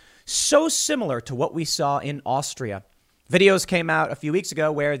is so similar to what we saw in Austria. Videos came out a few weeks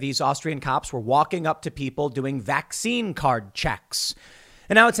ago where these Austrian cops were walking up to people doing vaccine card checks.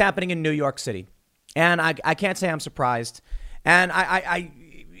 And now it's happening in New York City. And I can't say I'm surprised. And I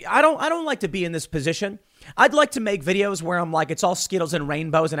don't like to be in this position. I'd like to make videos where I'm like, it's all Skittles and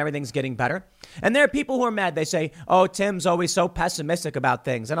rainbows and everything's getting better. And there are people who are mad. They say, oh, Tim's always so pessimistic about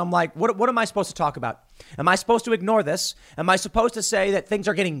things. And I'm like, what am I supposed to talk about? Am I supposed to ignore this? Am I supposed to say that things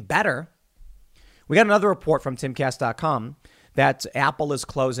are getting better? We got another report from timcast.com that Apple is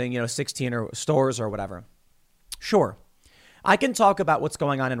closing, 16 stores or whatever. Sure. I can talk about what's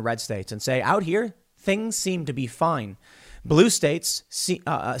going on in red states and say out here, things seem to be fine. Blue states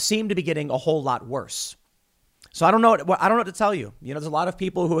seem to be getting a whole lot worse. So I don't know what to tell you. There's a lot of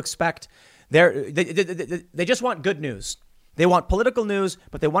people who expect they just want good news. They want political news,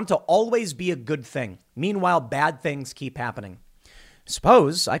 but they want it to always be a good thing. Meanwhile, bad things keep happening.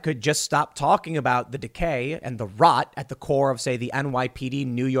 Suppose I could just stop talking about the decay and the rot at the core of, say, the NYPD,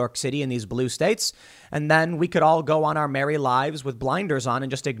 New York City, and these blue states, and then we could all go on our merry lives with blinders on and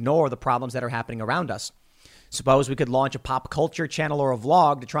just ignore the problems that are happening around us. Suppose we could launch a pop culture channel or a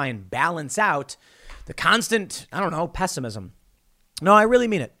vlog to try and balance out the constant, pessimism. No, I really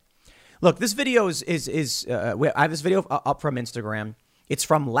mean it. Look, this video I have this video up from Instagram. It's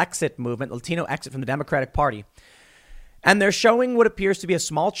from Lexit Movement, Latino Exit from the Democratic Party. And they're showing what appears to be a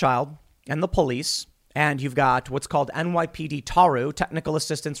small child and the police. And you've got what's called NYPD TARU, Technical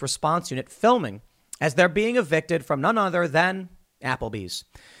Assistance Response Unit, filming as they're being evicted from none other than Applebee's.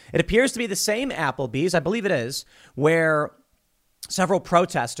 It appears to be the same Applebee's, I believe it is, where several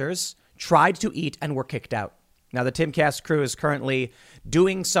protesters tried to eat and were kicked out. Now, the Timcast crew is currently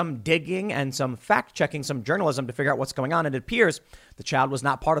doing some digging and some fact-checking, some journalism to figure out what's going on. And it appears the child was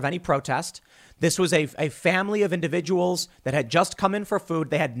not part of any protest. This was a family of individuals that had just come in for food.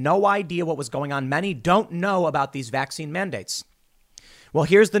 They had no idea what was going on. Many don't know about these vaccine mandates. Well,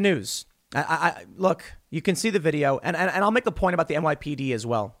 here's the news. Look, you can see the video, and I'll make the point about the NYPD as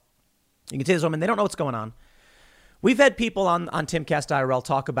well. You can see this woman, they don't know what's going on. We've had people on Timcast IRL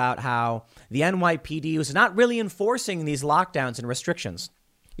talk about how the NYPD was not really enforcing these lockdowns and restrictions.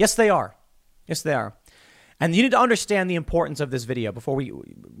 Yes, they are. Yes, they are. And you need to understand the importance of this video before we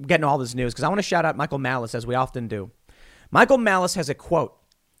get into all this news, because I want to shout out Michael Malice, as we often do. Michael Malice has a quote,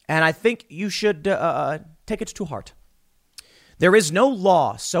 and I think you should take it to heart. There is no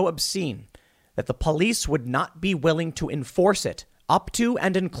law so obscene that the police would not be willing to enforce it, up to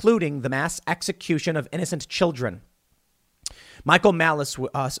and including the mass execution of innocent children. Michael Malice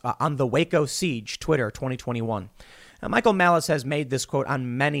on the Waco siege, Twitter, 2021. Now, Michael Malice has made this quote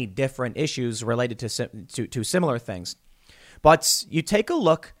on many different issues related to similar things. But you take a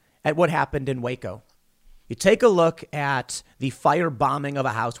look at what happened in Waco. You take a look at the firebombing of a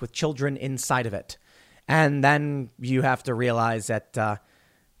house with children inside of it. And then you have to realize that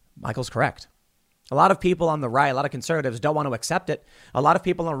Michael's correct. A lot of people on the right, a lot of conservatives don't want to accept it. A lot of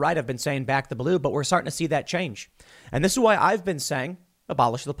people on the right have been saying back the blue, but we're starting to see that change. And this is why I've been saying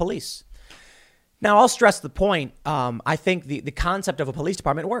abolish the police. Now, I'll stress the point. I think the concept of a police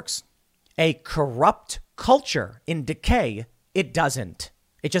department works. A corrupt culture in decay, it doesn't.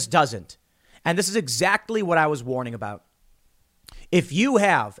 It just doesn't. And this is exactly what I was warning about. If you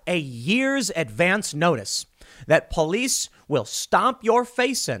have a year's advance notice that police will stomp your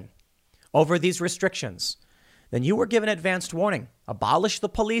face in over these restrictions, then you were given advanced warning. Abolish the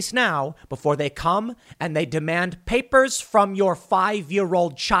police now before they come and they demand papers from your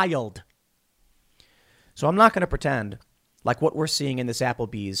 5-year-old child. So I'm not going to pretend like what we're seeing in this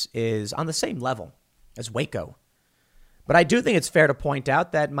Applebee's is on the same level as Waco. But I do think it's fair to point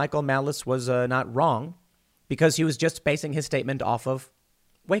out that Michael Malice was not wrong, because he was just basing his statement off of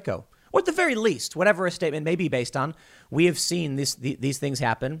Waco. Or at the very least, whatever a statement may be based on, we have seen these things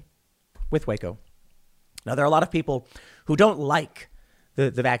happen with Waco. Now, there are a lot of people who don't like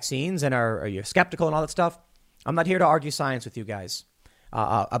the vaccines and are skeptical and all that stuff. I'm not here to argue science with you guys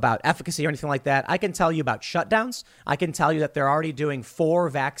about efficacy or anything like that. I can tell you about shutdowns. I can tell you that they're already doing 4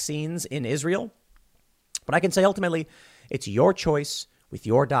 vaccines in Israel. But I can say ultimately, it's your choice with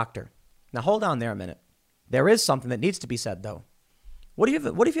your doctor. Now, hold on there a minute. There is something that needs to be said, though. What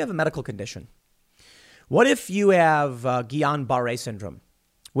if you have a medical condition? What if you have Guillain-Barré syndrome,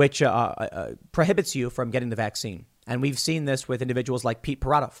 which prohibits you from getting the vaccine? And we've seen this with individuals like Pete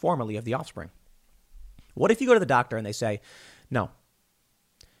Parada, formerly of The Offspring. What if you go to the doctor and they say, no,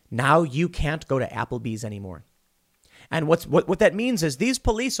 now you can't go to Applebee's anymore? And what that means is these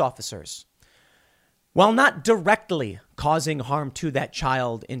police officers, while not directly causing harm to that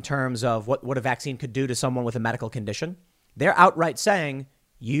child in terms of what a vaccine could do to someone with a medical condition, they're outright saying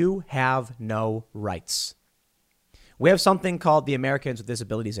you have no rights. We have something called the Americans with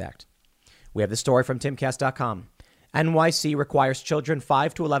Disabilities Act. We have the story from timcast.com. NYC requires children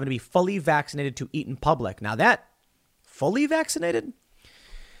 5 to 11 to be fully vaccinated to eat in public. Now that fully vaccinated?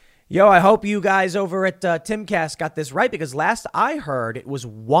 Yo, I hope you guys over at Timcast got this right, because last I heard it was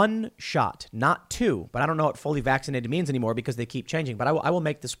 1 shot, not 2. But I don't know what fully vaccinated means anymore because they keep changing. But I will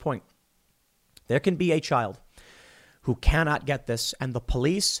make this point. There can be a child who cannot get this, and the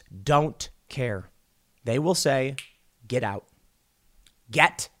police don't care. They will say, get out.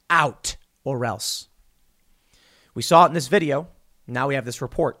 Get out, or else. We saw it in this video. Now we have this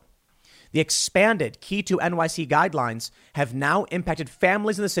report. The expanded Key to NYC guidelines have now impacted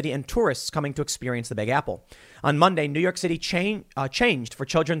families in the city and tourists coming to experience the Big Apple. On Monday, New York City changed for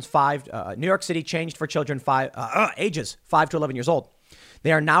children ages 5 to 11 years old.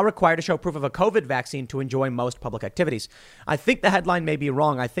 They are now required to show proof of a COVID vaccine to enjoy most public activities. I think the headline may be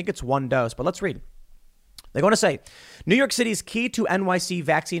wrong. I think it's 1 dose, but let's read. They're going to say, New York City's Key to NYC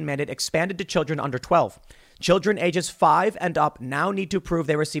vaccine mandate expanded to children under 12. Children ages 5 and up now need to prove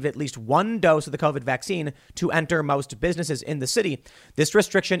they received at least 1 dose of the COVID vaccine to enter most businesses in the city. This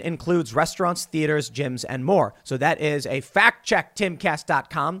restriction includes restaurants, theaters, gyms, and more. So that is a fact check,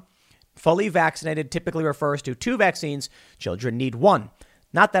 timcast.com. Fully vaccinated typically refers to 2 vaccines. Children need 1.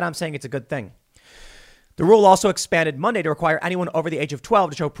 Not that I'm saying it's a good thing. The rule also expanded Monday to require anyone over the age of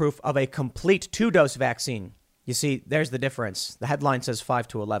 12 to show proof of a complete 2-dose vaccine. You see, there's the difference. The headline says 5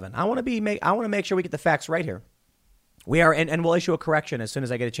 to 11. I want to make sure we get the facts right here. We are in, and we'll issue a correction as soon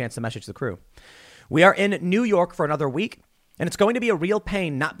as I get a chance to message the crew. We are in New York for another week, and it's going to be a real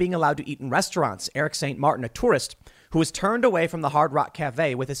pain not being allowed to eat in restaurants. Eric St. Martin, a tourist who was turned away from the Hard Rock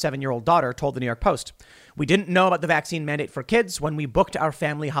Cafe with his 7-year-old daughter, told the New York Post. We didn't know about the vaccine mandate for kids when we booked our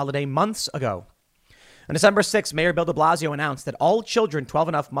family holiday months ago. On December 6th, Mayor Bill de Blasio announced that all children 12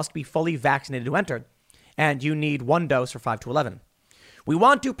 and up must be fully vaccinated to enter, and you need 1 dose for 5 to 11. We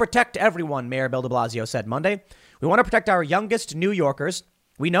want to protect everyone, Mayor Bill de Blasio said Monday. We want to protect our youngest New Yorkers.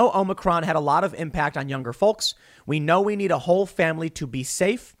 We know Omicron had a lot of impact on younger folks. We know we need a whole family to be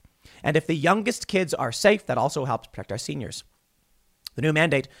safe. And if the youngest kids are safe, that also helps protect our seniors. The new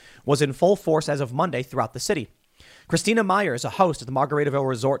mandate was in full force as of Monday throughout the city. Christina Myers, a host at the Margaritaville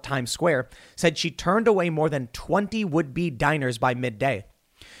Resort Times Square, said she turned away more than 20 would-be diners by midday.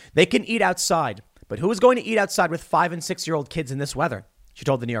 They can eat outside, but who is going to eat outside with 5- and 6-year-old kids in this weather? She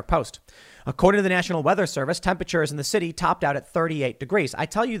told the New York Post. According to the National Weather Service, temperatures in the city topped out at 38 degrees. I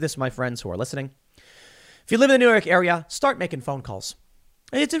tell you this, my friends who are listening. If you live in the New York area, start making phone calls.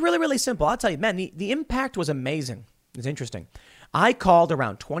 It's really, really simple. I'll tell you, man, the impact was amazing. It's interesting. I called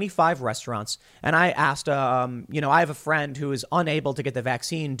around 25 restaurants and I asked, I have a friend who is unable to get the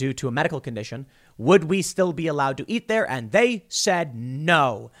vaccine due to a medical condition. Would we still be allowed to eat there? And they said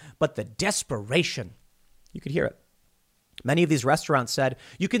no. But the desperation, you could hear it. Many of these restaurants said,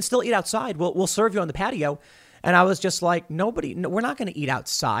 you can still eat outside. We'll serve you on the patio. And I was just like, no, we're not going to eat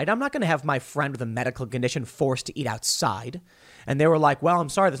outside. I'm not going to have my friend with a medical condition forced to eat outside. And they were like, well, I'm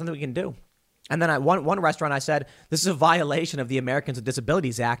sorry, there's nothing we can do. And then one restaurant, I said, this is a violation of the Americans with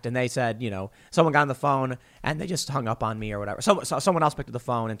Disabilities Act. And they said, someone got on the phone and they just hung up on me or whatever. So someone else picked up the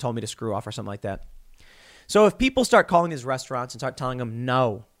phone and told me to screw off or something like that. So if people start calling these restaurants and start telling them,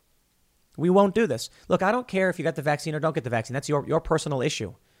 no, we won't do this. Look, I don't care if you got the vaccine or don't get the vaccine. That's your personal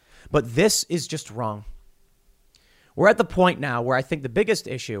issue. But this is just wrong. We're at the point now where I think the biggest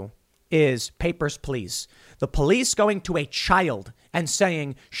issue is papers, please. The police going to a child and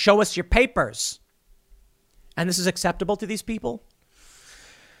saying, show us your papers. And this is acceptable to these people?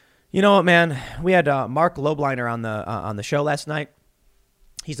 You know what, man? We had Mark Lobliner on the show last night.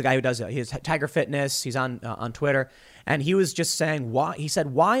 He's the guy who does his Tiger Fitness. He's on Twitter. And he was just saying,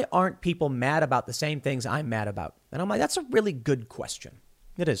 why aren't people mad about the same things I'm mad about? And I'm like, that's a really good question.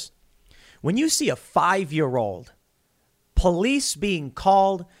 It is. When you see a 5-year-old police being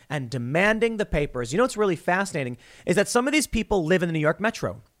called and demanding the papers, what's really fascinating is that some of these people live in the New York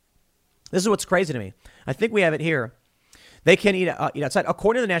Metro. This is what's crazy to me. I think we have it here. They can eat outside.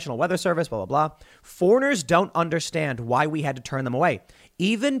 According to the National Weather Service, blah, blah, blah. Foreigners don't understand why we had to turn them away.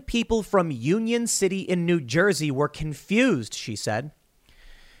 Even people from Union City in New Jersey were confused, she said.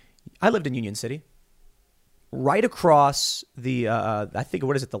 I lived in Union City. Right across the,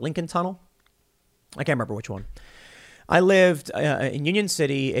 the Lincoln Tunnel? I can't remember which one. I lived in Union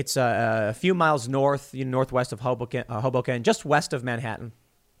City. It's a few miles northwest of Hoboken, just west of Manhattan.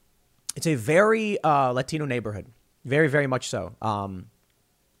 It's a very Latino neighborhood. Very, very much so.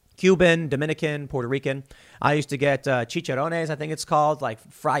 Cuban, Dominican, Puerto Rican. I used to get chicharrones, I think it's called, like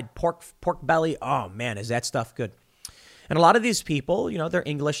fried pork belly. Oh, man, is that stuff good. And a lot of these people, they're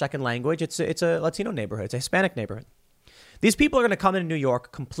English second language. It's a Latino neighborhood. It's a Hispanic neighborhood. These people are going to come into New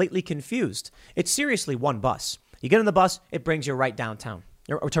York completely confused. It's seriously one bus. You get on the bus, it brings you right downtown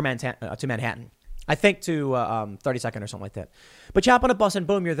or to Manhattan. I think to 32nd or something like that. But you hop on a bus and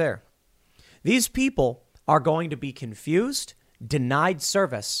boom, you're there. These people are going to be confused, denied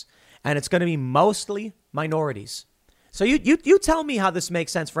service, and it's going to be mostly minorities. So you tell me how this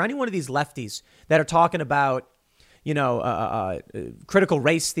makes sense for any one of these lefties that are talking about, critical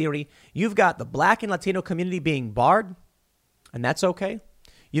race theory. You've got the Black and Latino community being barred, and that's okay.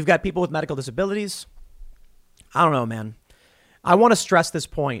 You've got people with medical disabilities. I don't know, man. I want to stress this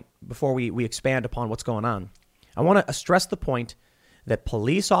point before we expand upon what's going on. I want to stress the point that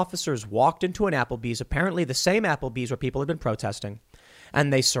police officers walked into an Applebee's, apparently the same Applebee's where people had been protesting,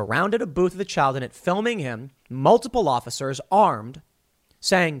 and they surrounded a booth of the child in it, filming him, multiple officers armed,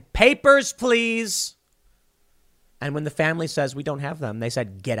 saying, papers, please. And when the family says, we don't have them, they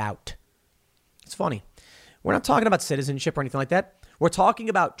said, get out. It's funny. We're not talking about citizenship or anything like that. We're talking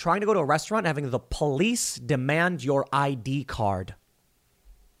about trying to go to a restaurant and having the police demand your ID card.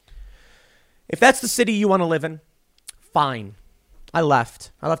 If that's the city you want to live in, fine. I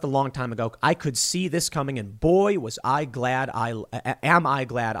left a long time ago. I could see this coming, and boy, was I glad am I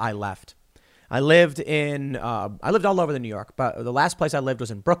glad I left. I lived all over New York, but the last place I lived was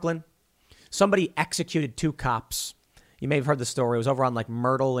in Brooklyn. Somebody executed 2 cops. You may have heard the story. It was over on like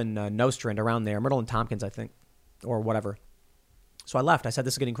Myrtle and Nostrand, around there. Myrtle and Tompkins, I think, or whatever. So I left. I said,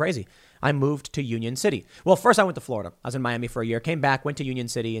 this is getting crazy. I moved to Union City. Well, first I went to Florida. I was in Miami for a year, came back, went to Union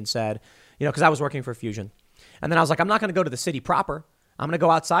City and said, because I was working for Fusion. And then I was like, I'm not going to go to the city proper. I'm going to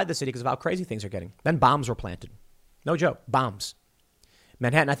go outside the city because of how crazy things are getting. Then bombs were planted. No joke. Bombs.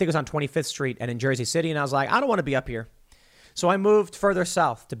 Manhattan, I think it was on 25th Street and in Jersey City. And I was like, I don't want to be up here. So I moved further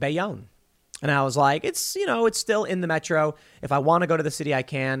south to Bayonne. And I was like, it's still in the metro. If I want to go to the city, I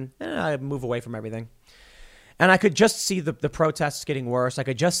can. I move away from everything. And I could just see the protests getting worse. I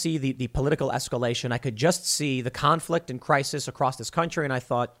could just see the political escalation. I could just see the conflict and crisis across this country. And I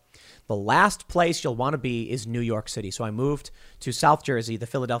thought, the last place you'll want to be is New York City. So I moved to South Jersey, the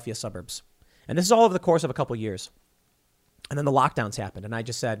Philadelphia suburbs. And this is all over the course of a couple of years. And then the lockdowns happened. And I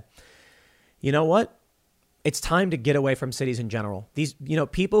just said, you know what? It's time to get away from cities in general. These,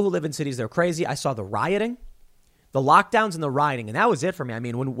 people who live in cities, they're crazy. I saw the rioting, the lockdowns and the rioting. And that was it for me. I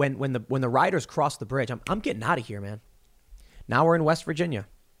mean, when the rioters crossed the bridge, I'm getting out of here, man. Now we're in West Virginia.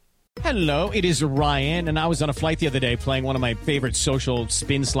 Hello, it is Ryan, and I was on a flight the other day playing one of my favorite social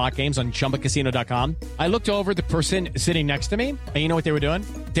spin slot games on ChumbaCasino.com. I looked over at the person sitting next to me, and you know what they were doing?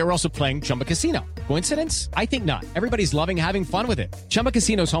 They were also playing Chumba Casino. Coincidence? I think not. Everybody's loving having fun with it. Chumba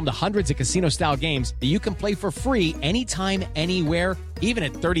Casino is home to hundreds of casino-style games that you can play for free anytime, anywhere, even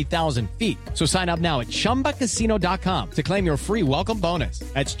at 30,000 feet. So sign up now at ChumbaCasino.com to claim your free welcome bonus.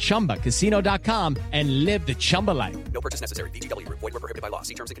 That's ChumbaCasino.com and live the Chumba life. No purchase necessary. VGW Group. Void where prohibited by law.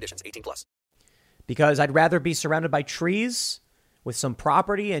 See terms and conditions. 18+. Because I'd rather be surrounded by trees with some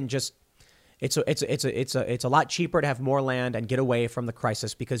property and just it's a lot cheaper to have more land and get away from the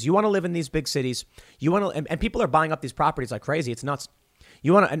crisis, because you want to live in these big cities. You want to, and people are buying up these properties like crazy. It's nuts.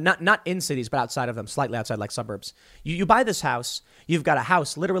 You want to, not in cities, but outside of them, slightly outside, like suburbs. You buy this house. You've got a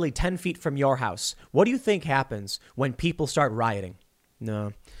house literally 10 feet from your house. What do you think happens when people start rioting?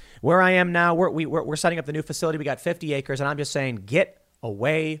 No. Where I am now, we're setting up the new facility. We got 50 acres, and I'm just saying, get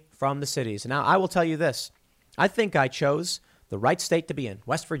away from the cities. Now, I will tell you this. I think I chose the right state to be in,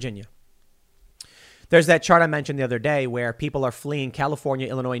 West Virginia. There's that chart I mentioned the other day where people are fleeing California,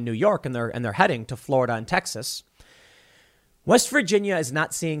 Illinois, New York, and they're heading to Florida and Texas. West Virginia is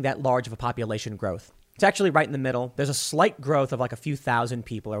not seeing that large of a population growth. It's actually right in the middle. There's a slight growth of like a few thousand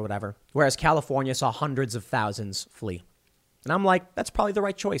people or whatever, whereas California saw hundreds of thousands flee. And I'm like, that's probably the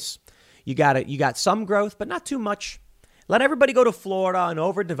right choice. You got some growth, but not too much. Let everybody go to Florida and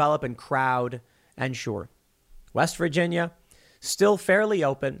overdevelop and crowd. And sure, West Virginia, still fairly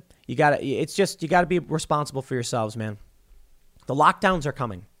open. You got to be responsible for yourselves, man. The lockdowns are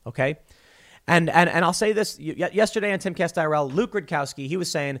coming, okay? And I'll say this, yesterday on Timcast IRL, Luke Rudkowski, he was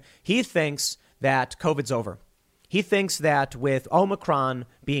saying he thinks that COVID's over. He thinks that with Omicron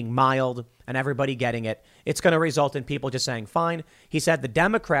being mild and everybody getting it, it's going to result in people just saying, fine. He said the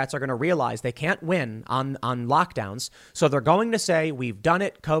Democrats are going to realize they can't win on lockdowns. So they're going to say, we've done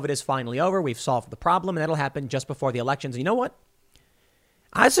it. COVID is finally over. We've solved the problem. And that'll happen just before the elections. And you know what?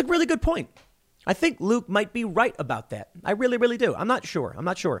 That's a really good point. I think Luke might be right about that. I really, really do. I'm not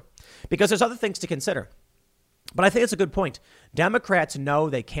sure. Because there's other things to consider. But I think it's a good point. Democrats know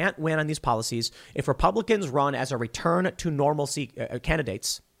they can't win on these policies. If Republicans run as a return to normalcy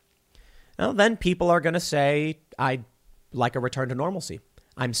candidates, well, then people are going to say, I'd like a return to normalcy.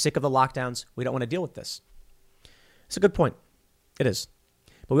 I'm sick of the lockdowns. We don't want to deal with this. It's a good point. It is.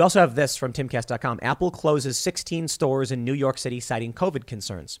 But we also have this from timcast.com. Apple closes 16 stores in New York City citing COVID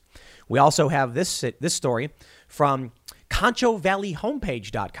concerns. We also have this story from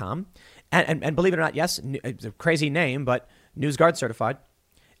ConchoValleyHomepage.com. And believe it or not, yes, it's a crazy name, but NewsGuard certified.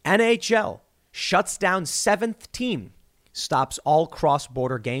 NHL shuts down 7th team, stops all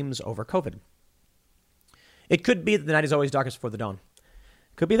cross-border games over COVID. It could be that the night is always darkest before the dawn.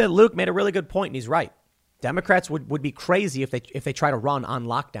 Could be that Luke made a really good point, and he's right. Democrats would be crazy if they try to run on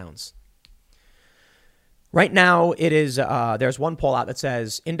lockdowns. Right now, it is there's one poll out that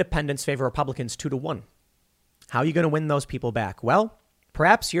says independents favor Republicans 2-1. How are you going to win those people back? Well,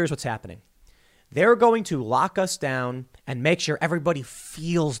 perhaps here's what's happening. They're going to lock us down and make sure everybody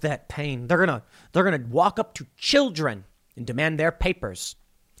feels that pain. They're gonna walk up to children and demand their papers.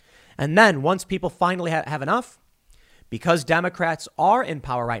 And then once people finally have enough, because Democrats are in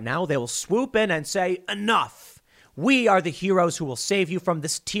power right now, they will swoop in and say, enough. We are the heroes who will save you from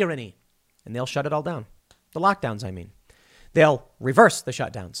this tyranny. And they'll shut it all down. The lockdowns, I mean. They'll reverse the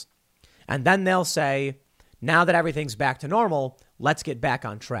shutdowns. And then they'll say, now that everything's back to normal, let's get back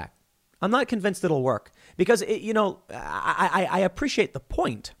on track. I'm not convinced it'll work because, I appreciate the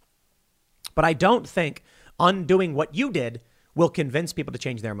point, but I don't think undoing what you did will convince people to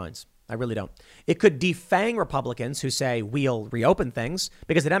change their minds. I really don't. It could defang Republicans who say we'll reopen things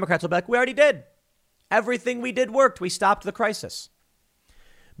because the Democrats will be like, we already did. Everything we did worked. We stopped the crisis.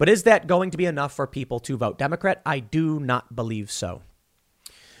 But is that going to be enough for people to vote Democrat? I do not believe so.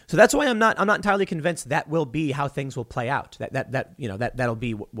 So that's why I'm not entirely convinced that will be how things will play out. That'll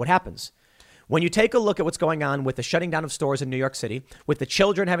be what happens. When you take a look at what's going on with the shutting down of stores in New York City, with the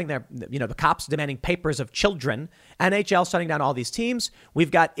children having the cops demanding papers of children, NHL shutting down all these teams,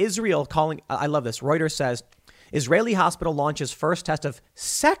 we've got Israel calling, I love this, Reuters says, Israeli hospital launches first test of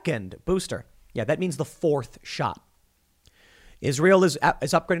second booster. Yeah, that means the 4th shot. Israel is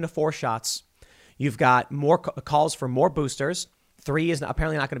upgrading to 4 shots. You've got more calls for more boosters. 3 is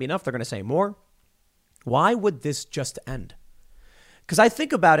apparently not going to be enough. They're going to say more. Why would this just end? Because I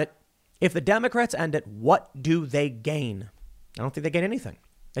think about it. If the Democrats end it, what do they gain? I don't think they gain anything.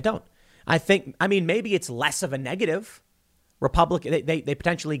 They don't. Maybe it's less of a negative. They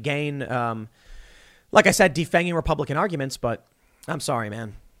potentially gain, like I said, defanging Republican arguments. But I'm sorry,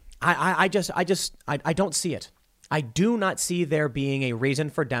 man. I don't see it. I do not see there being a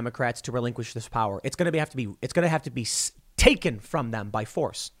reason for Democrats to relinquish this power. It's going to have to be taken from them by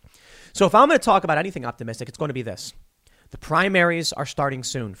force. So if I'm going to talk about anything optimistic, it's going to be this. The primaries are starting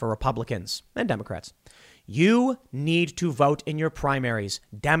soon for Republicans and Democrats. You need to vote in your primaries,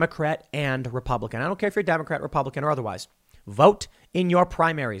 Democrat and Republican. I don't care if you're Democrat, Republican, or otherwise. Vote in your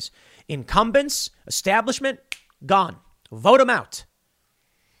primaries. Incumbents, establishment, gone. Vote them out.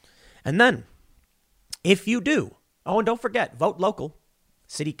 And then, if you do, oh, and don't forget, vote local.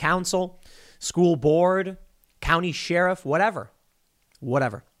 City council, school board, county sheriff, whatever.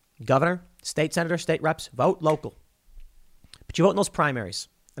 Governor, state senator, state reps, vote local. But you vote in those primaries.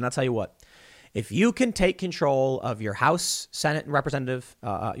 And I'll tell you what, if you can take control of your House, Senate, and Representative,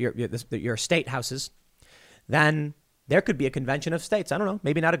 your state houses, then there could be a convention of states. I don't know,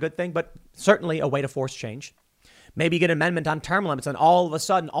 maybe not a good thing, but certainly a way to force change. Maybe you get an amendment on term limits and all of a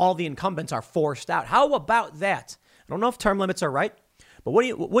sudden all the incumbents are forced out. How about that? I don't know if term limits are right, but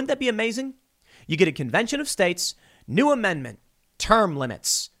wouldn't that be amazing? You get a convention of states, new amendment, term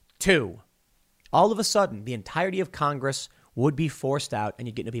limits, 2. All of a sudden, the entirety of Congress would be forced out and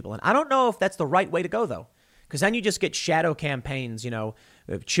you'd get new people in. I don't know if that's the right way to go, though, because then you just get shadow campaigns,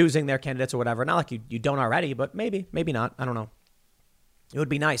 choosing their candidates or whatever. Not like you don't already, but maybe not. I don't know. It would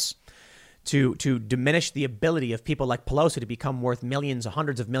be nice to diminish the ability of people like Pelosi to become worth millions,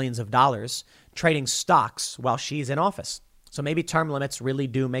 hundreds of millions of dollars trading stocks while she's in office. So maybe term limits really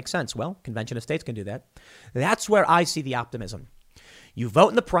do make sense. Well, Convention of States can do that. That's where I see the optimism. You vote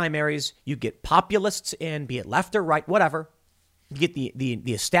in the primaries, you get populists in, be it left or right, whatever. You get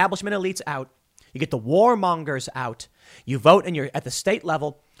the establishment elites out. You get the warmongers out. You vote and you're at the state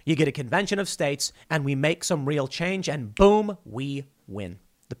level. You get a convention of states and we make some real change and boom, we win.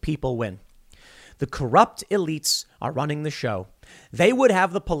 The people win. The corrupt elites are running the show. They would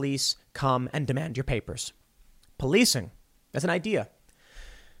have the police come and demand your papers. Policing, as an idea,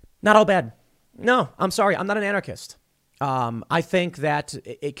 not all bad. No, I'm sorry. I'm not an anarchist. I think that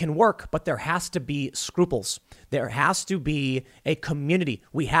it can work, but there has to be scruples. There has to be a community.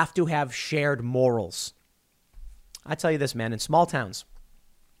 We have to have shared morals. I tell you this, man, in small towns,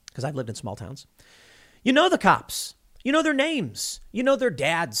 because I've lived in small towns, you know the cops, you know their names, you know their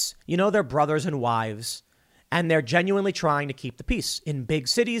dads, you know their brothers and wives, and they're genuinely trying to keep the peace. In big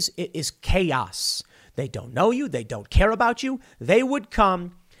cities, it is chaos. They don't know you. They don't care about you. They would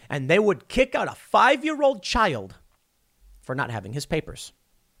come and they would kick out a 5-year-old child for not having his papers.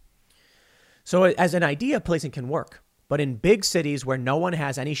 So as an idea, policing can work. But in big cities where no one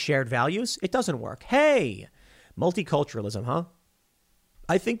has any shared values, it doesn't work. Hey, multiculturalism, huh?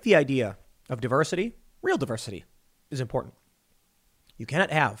 I think the idea of diversity, real diversity, is important. You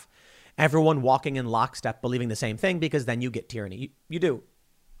cannot have everyone walking in lockstep believing the same thing because then you get tyranny. You do.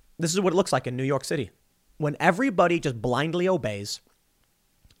 This is what it looks like in New York City. When everybody just blindly obeys,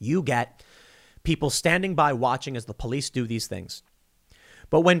 you get people standing by watching as the police do these things.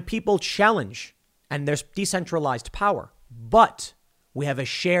 But when people challenge and there's decentralized power, but we have a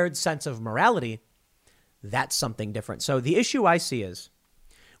shared sense of morality, that's something different. So the issue I see is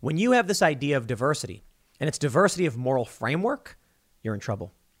when you have this idea of diversity and it's diversity of moral framework, you're in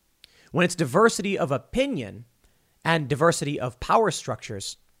trouble. When it's diversity of opinion and diversity of power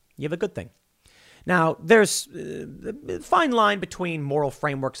structures, you have a good thing. Now, there's a fine line between moral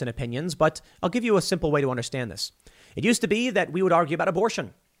frameworks and opinions, but I'll give you a simple way to understand this. It used to be that we would argue about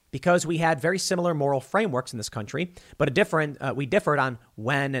abortion because we had very similar moral frameworks in this country, but we differed on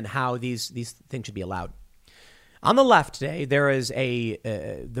when and how these things should be allowed. On the left today, there is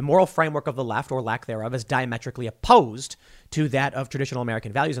the moral framework of the left, or lack thereof, is diametrically opposed to that of traditional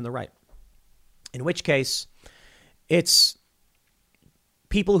American values on the right. In which case, it's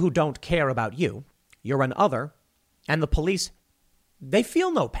people who don't care about you. You're an other, and the police, they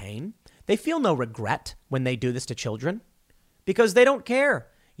feel no pain. They feel no regret when they do this to children because they don't care.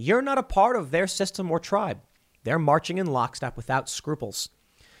 You're not a part of their system or tribe. They're marching in lockstep without scruples.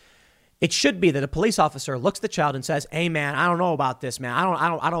 It should be that a police officer looks at the child and says, "Hey, man, I don't know about this, man. I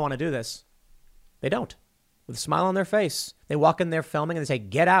don't want to do this." They don't. With a smile on their face, they walk in there filming and they say,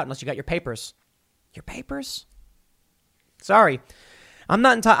 "Get out unless you got your papers." Your papers? Sorry. I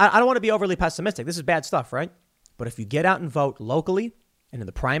don't want to be overly pessimistic. This is bad stuff, right? But if you get out and vote locally and in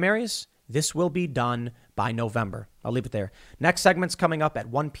the primaries, this will be done by November. I'll leave it there. Next segment's coming up at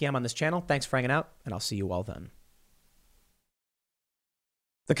 1 p.m. on this channel. Thanks for hanging out, and I'll see you all then.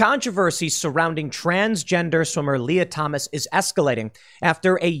 The controversy surrounding transgender swimmer Lia Thomas is escalating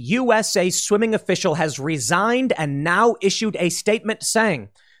after a USA swimming official has resigned and now issued a statement saying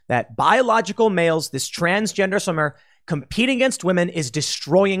that biological males, this transgender swimmer, competing against women is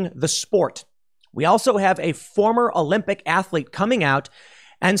destroying the sport. We also have a former Olympic athlete coming out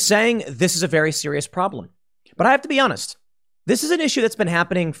and saying this is a very serious problem. But I have to be honest, this is an issue that's been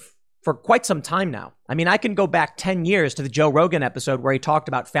happening for quite some time now. I mean, I can go back 10 years to the Joe Rogan episode where he talked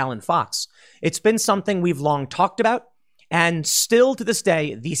about Fallon Fox. It's been something we've long talked about, And still to this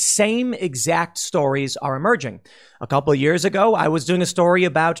day, the same exact stories are emerging. A couple of years ago, I was doing a story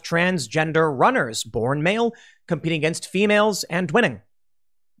about transgender runners, born male, competing against females and winning.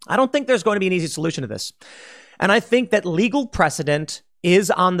 I don't think there's going to be an easy solution to this. And I think that legal precedent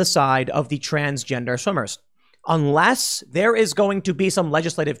is on the side of the transgender swimmers. Unless there is going to be some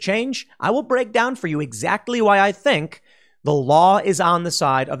legislative change, I will break down for you exactly why I think the law is on the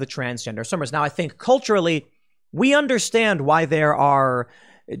side of the transgender swimmers. Now, I think culturally, we understand why there are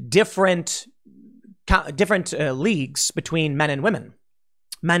different leagues between men and women.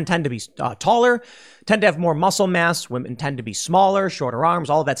 Men tend to be taller, tend to have more muscle mass. Women tend to be smaller, shorter arms,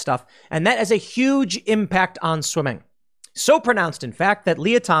 all of that stuff. And that has a huge impact on swimming. So pronounced, in fact, that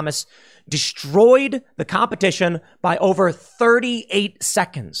Lia Thomas destroyed the competition by over 38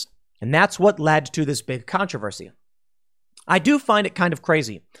 seconds. And that's what led to this big controversy. I do find it kind of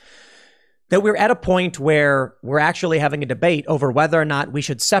crazy that we're at a point where we're actually having a debate over whether or not we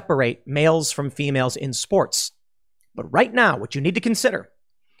should separate males from females in sports. But right now, what you need to consider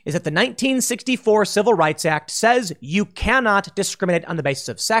is that the 1964 Civil Rights Act says you cannot discriminate on the basis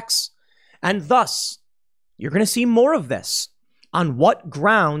of sex, and thus you're going to see more of this. On what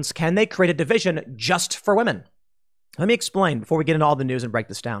grounds can they create a division just for women? Let me explain before we get into all the news and break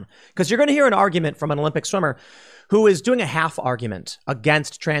this down, because you're going to hear an argument from an Olympic swimmer who is doing a half argument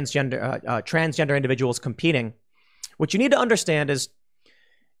against transgender individuals competing. What you need to understand is,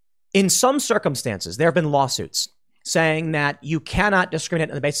 in some circumstances, there have been lawsuits saying that you cannot discriminate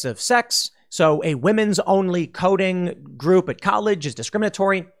on the basis of sex. So a women's only coding group at college is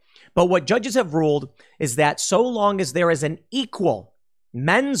discriminatory. But what judges have ruled is that so long as there is an equal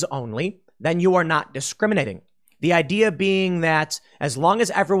men's only, then you are not discriminating. The idea being that as long as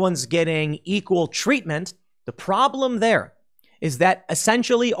everyone's getting equal treatment, the problem there is that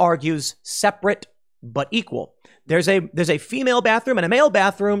essentially argues separate but equal. There's a female bathroom and a male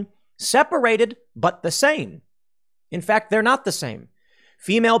bathroom, separated but the same. In fact, they're not the same.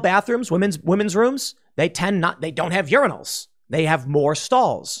 Female bathrooms, women's rooms, they don't have urinals. They have more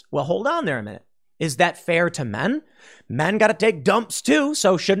stalls. Well, hold on there a minute. Is that fair to men? Men got to take dumps too,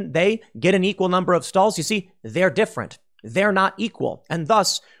 so shouldn't they get an equal number of stalls? You see, they're different. They're not equal. And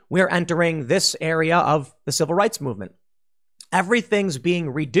thus, we're entering this area of the civil rights movement. Everything's being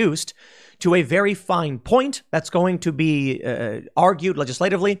reduced to a very fine point that's going to be argued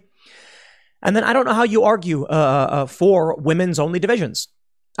legislatively. And then I don't know how you argue for women's only divisions.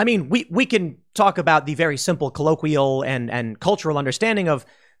 I mean, we can talk about the very simple colloquial and cultural understanding of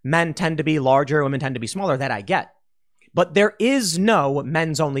men tend to be larger, women tend to be smaller. That I get. But there is no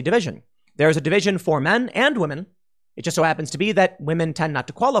men's only division. There's a division for men and women. It just so happens to be that women tend not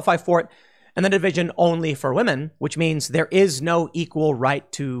to qualify for it. And then a division only for women, which means there is no equal right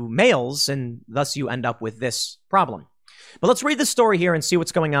to males. And thus you end up with this problem. But let's read this story here and see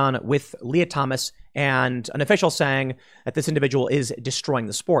what's going on with Lia Thomas and an official saying that this individual is destroying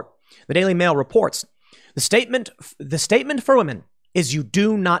the sport. The Daily Mail reports, the statement for women is you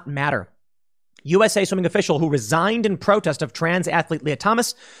do not matter. USA swimming official who resigned in protest of trans athlete Lia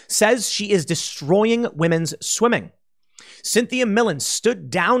Thomas says she is destroying women's swimming. Cynthia Millen stood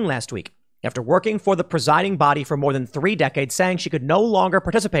down last week after working for the presiding body for more than 3 decades, saying she could no longer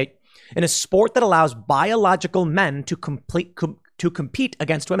participate in a sport that allows biological men to compete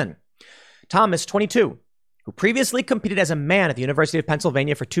against women. Thomas, 22, who previously competed as a man at the University of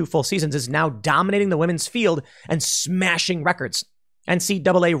Pennsylvania for 2 full seasons, is now dominating the women's field and smashing records.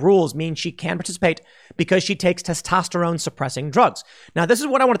 NCAA rules mean she can participate because she takes testosterone-suppressing drugs. Now, this is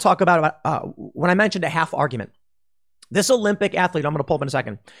what I want to talk about when I mentioned a half argument. This Olympic athlete, I'm going to pull up in a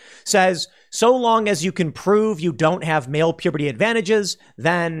second, says, so long as you can prove you don't have male puberty advantages,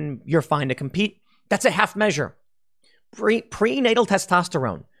 then you're fine to compete. That's a half measure. Prenatal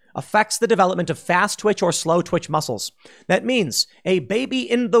testosterone affects the development of fast twitch or slow twitch muscles. That means a baby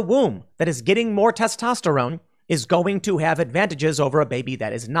in the womb that is getting more testosterone is going to have advantages over a baby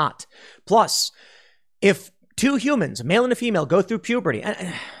that is not. Plus, if 2 humans, a male and a female, go through puberty,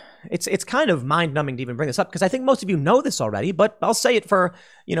 and it's kind of mind-numbing to even bring this up because I think most of you know this already, but I'll say it for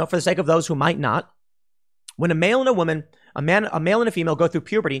the sake of those who might not. When a male and a woman, a male and a female go through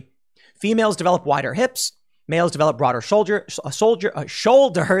puberty, females develop wider hips, males develop broader shoulders,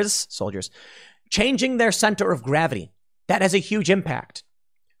 changing their center of gravity. That has a huge impact.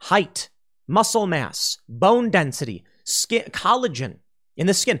 Height, muscle mass, bone density, skin, collagen in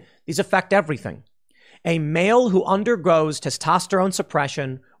the skin. These affect everything. A male who undergoes testosterone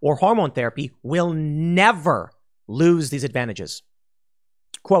suppression or hormone therapy will never lose these advantages.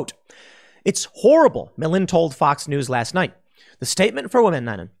 Quote, it's horrible, Millen told Fox News last night. The statement for women,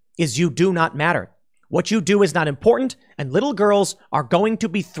 Lennon, is you do not matter. What you do is not important, and little girls are going to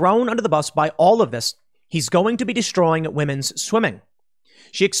be thrown under the bus by all of this. He's going to be destroying women's swimming.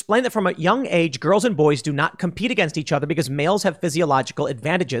 She explained that from a young age, girls and boys do not compete against each other because males have physiological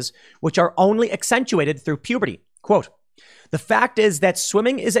advantages, which are only accentuated through puberty. Quote, the fact is that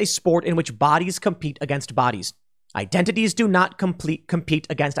swimming is a sport in which bodies compete against bodies. Identities do not compete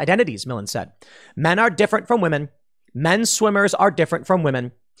against identities, Millen said. Men are different from women. Men's swimmers are different from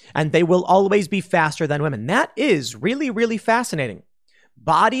women, and they will always be faster than women. That is really, really fascinating.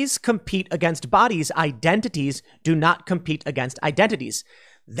 Bodies compete against bodies. Identities do not compete against identities.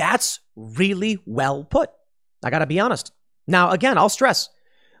 That's really well put. I got to be honest. Now, again, I'll stress,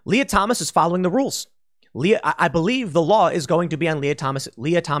 Lia Thomas is following the rules. I believe the law is going to be on Lia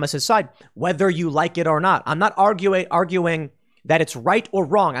Thomas's side, whether you like it or not. I'm not arguing that it's right or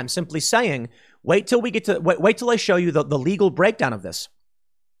wrong. I'm simply saying, wait till I show you the legal breakdown of this.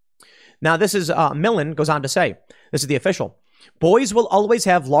 Now, this is Millen goes on to say, this is the official. Boys will always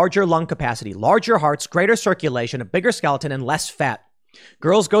have larger lung capacity, larger hearts, greater circulation, a bigger skeleton, and less fat.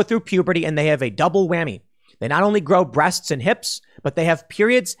 Girls go through puberty and they have a double whammy. They not only grow breasts and hips, but they have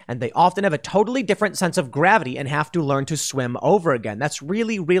periods and they often have a totally different sense of gravity and have to learn to swim over again. That's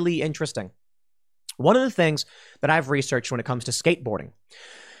really, really interesting. One of the things that I've researched when it comes to skateboarding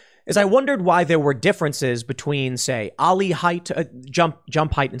is I wondered why there were differences between, say, ollie height,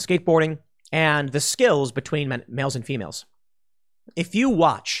 jump height in skateboarding and the skills between males and females. If you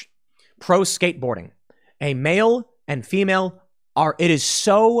watch pro skateboarding, a male and female it is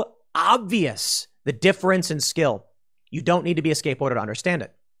so obvious the difference in skill. You don't need to be a skateboarder to understand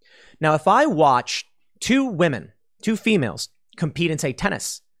it. Now, if I watch two females compete in, say,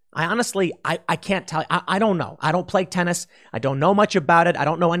 tennis, I honestly can't tell. I don't know. I don't play tennis. I don't know much about it. I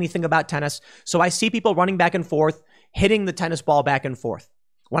don't know anything about tennis. So I see people running back and forth, hitting the tennis ball back and forth.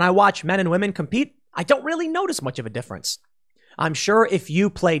 When I watch men and women compete, I don't really notice much of a difference. I'm sure if you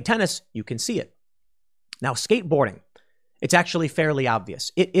played tennis, you can see it. Now, skateboarding, it's actually fairly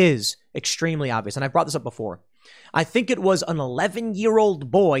obvious. It is extremely obvious. And I brought this up before. I think it was an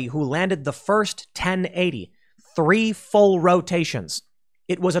 11-year-old boy who landed the first 1080, 3 full rotations.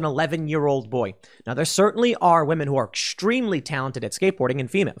 It was an 11-year-old boy. Now, there certainly are women who are extremely talented at skateboarding and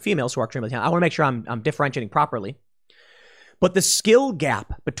females who are extremely talented. I want to make sure I'm differentiating properly. But the skill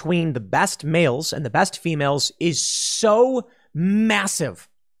gap between the best males and the best females is so massive.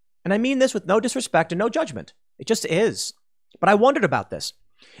 And I mean this with no disrespect and no judgment. It just is. But I wondered about this,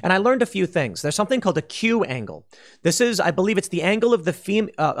 and I learned a few things. There's something called a Q angle. This is, I believe it's the angle of the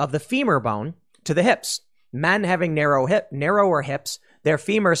femur bone to the hips. Men having narrower hips, their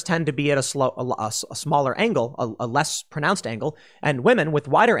femurs tend to be at a smaller angle, a less pronounced angle. And women with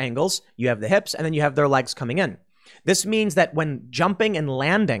wider angles, you have the hips, and then you have their legs coming in. This means that when jumping and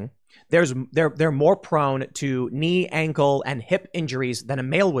landing, they're more prone to knee, ankle, and hip injuries than a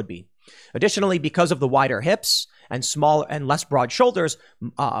male would be. Additionally, because of the wider hips and smaller and less broad shoulders,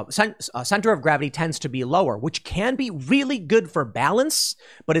 center of gravity tends to be lower, which can be really good for balance,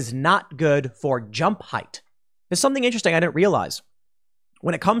 but is not good for jump height. There's something interesting I didn't realize.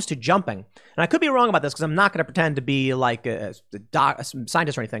 When it comes to jumping, and I could be wrong about this because I'm not going to pretend to be like a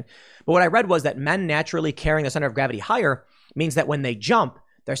scientist or anything, but what I read was that men naturally carrying the center of gravity higher means that when they jump,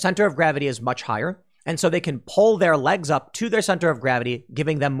 their center of gravity is much higher, and so they can pull their legs up to their center of gravity,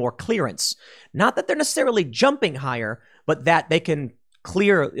 giving them more clearance. Not that they're necessarily jumping higher, but that they can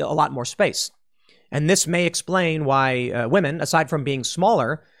clear a lot more space. And this may explain why women, aside from being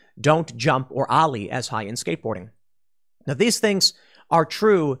smaller, don't jump or ollie as high in skateboarding. Now, these things are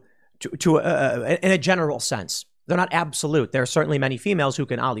true in a general sense. They're not absolute. There are certainly many females who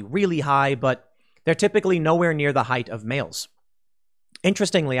can ollie really high, but they're typically nowhere near the height of males.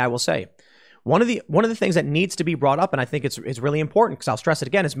 Interestingly, I will say, one of the things that needs to be brought up, and I think it's really important, because I'll stress it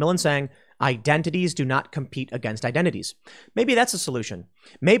again, is Millen saying identities do not compete against identities. Maybe that's a solution.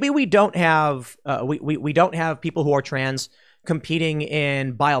 Maybe we don't have we don't have people who are trans competing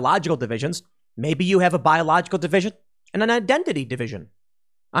in biological divisions. Maybe you have a biological division and an identity division.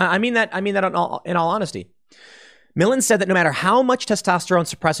 I mean that in all honesty. Millen said that no matter how much testosterone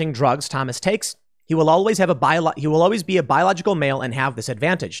suppressing drugs Thomas takes, he will always be a biological male and have this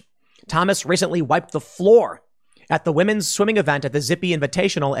advantage. Thomas recently wiped the floor at the women's swimming event at the Zippy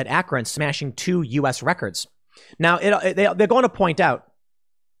Invitational at Akron, smashing 2 U.S. records. Now, they're going to point out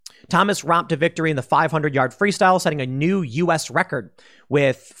Thomas romped to victory in the 500-yard freestyle, setting a new U.S. record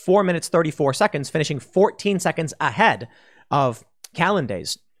with 4 minutes, 34 seconds, finishing 14 seconds ahead of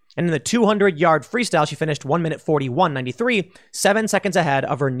Callandays. And in the 200-yard freestyle, she finished 1 minute, 41.93, 7 seconds ahead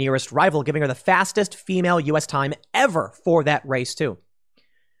of her nearest rival, giving her the fastest female U.S. time ever for that race, too.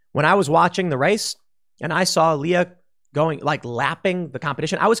 When I was watching the race, and I saw Leah going, like, lapping the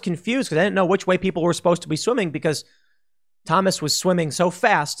competition. I was confused because I didn't know which way people were supposed to be swimming because Thomas was swimming so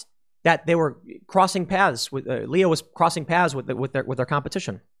fast that they were crossing paths with Leah was crossing paths with their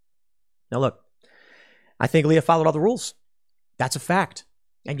competition. Now, look, I think Leah followed all the rules. That's a fact.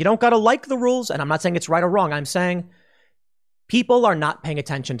 And you don't got to like the rules. And I'm not saying it's right or wrong. I'm saying people are not paying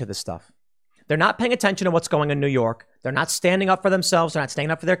attention to this stuff. They're not paying attention to what's going on in New York. They're not standing up for themselves. They're not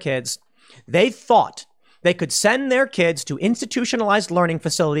standing up for their kids. They thought they could send their kids to institutionalized learning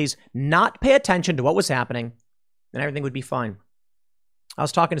facilities, not pay attention to what was happening, and everything would be fine. I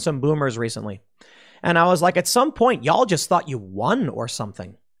was talking to some boomers recently, and I was like, at some point, y'all just thought you won or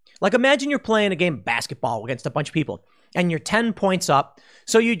something. Like, imagine you're playing a game of basketball against a bunch of people, and you're 10 points up,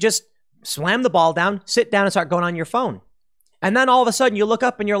 so you just slam the ball down, sit down, and start going on your phone. And then all of a sudden, you look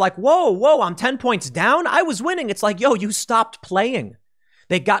up and you're like, whoa, I'm 10 points down? I was winning. It's like, yo, you stopped playing.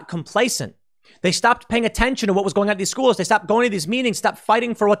 They got complacent. They stopped paying attention to what was going on at these schools. They stopped going to these meetings, stopped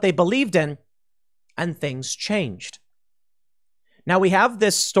fighting for what they believed in, and things changed. Now, we have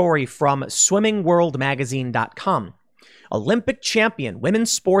this story from swimmingworldmagazine.com. Olympic champion,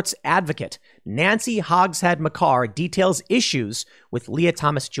 women's sports advocate Nancy Hogshead Makar details issues with Leah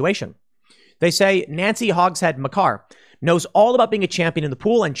Thomas' situation. They say Nancy Hogshead Makar knows all about being a champion in the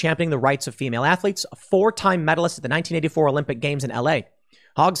pool and championing the rights of female athletes, a 4-time medalist at the 1984 Olympic Games in LA.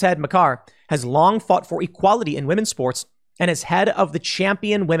 Hogshead Makar has long fought for equality in women's sports and is head of the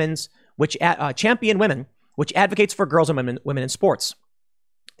Champion Women, which advocates for girls and women in sports.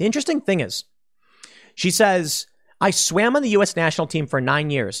 The interesting thing is, she says, I swam on the U.S. national team for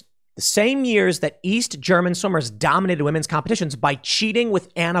 9 years, the same years that East German swimmers dominated women's competitions by cheating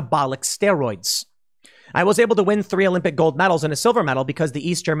with anabolic steroids. I was able to win 3 Olympic gold medals and a silver medal because the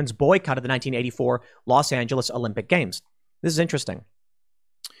East Germans boycotted the 1984 Los Angeles Olympic Games. This is interesting.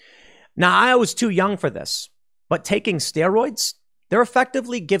 Now, I was too young for this, but taking steroids, they're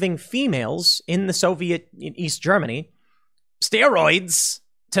effectively giving females in the Soviet in East Germany steroids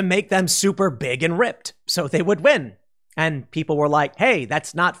to make them super big and ripped so they would win. And people were like, hey,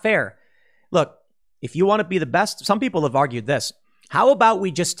 that's not fair. Look, if you want to be the best, some people have argued this. How about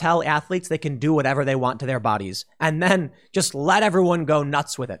we just tell athletes they can do whatever they want to their bodies and then just let everyone go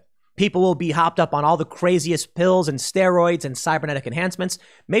nuts with it? People will be hopped up on all the craziest pills and steroids and cybernetic enhancements.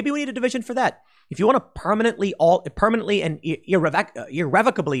 Maybe we need a division for that. If you want to permanently and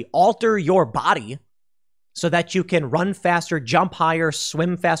irrevocably alter your body so that you can run faster, jump higher,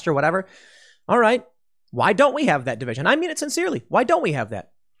 swim faster, whatever, all right, why don't we have that division? I mean it sincerely. Why don't we have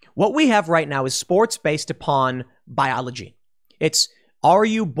that? What we have right now is sports based upon biology. It's, are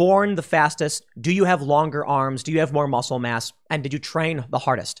you born the fastest? Do you have longer arms? Do you have more muscle mass? And did you train the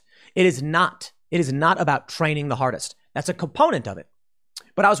hardest? It is not about training the hardest. That's a component of it.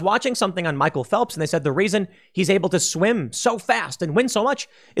 But I was watching something on Michael Phelps, and they said the reason he's able to swim so fast and win so much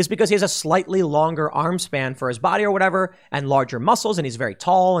is because he has a slightly longer arm span for his body or whatever, and larger muscles, and he's very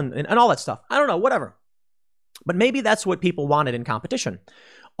tall and all that stuff. I don't know, whatever. But maybe that's what people wanted in competition.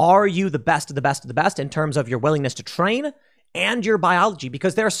 Are you the best of the best of the best in terms of your willingness to train and your biology?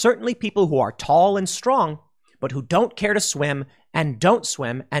 Because there are certainly people who are tall and strong, but who don't care to swim and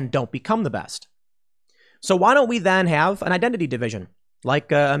don't become the best. So why don't we then have an identity division?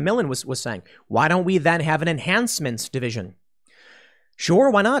 Like Millen was saying, why don't we then have an enhancements division? Sure,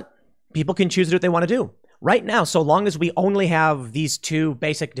 why not? People can choose to do what they want to do. Right now, so long as we only have these 2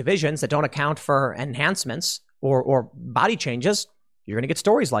 basic divisions that don't account for enhancements or body changes, you're going to get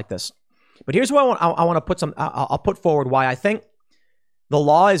stories like this. But here's what I want to put I'll put forward why I think the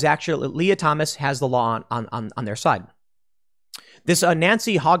law is actually, Leah Thomas has the law on their side. This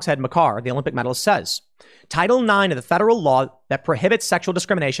Nancy Hogshead Makar, the Olympic medalist, says, Title IX of the federal law that prohibits sexual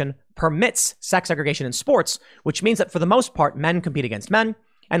discrimination permits sex segregation in sports, which means that for the most part, men compete against men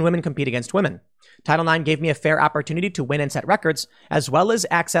and women compete against women. Title IX gave me a fair opportunity to win and set records, as well as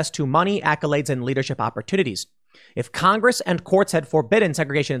access to money, accolades, and leadership opportunities. If Congress and courts had forbidden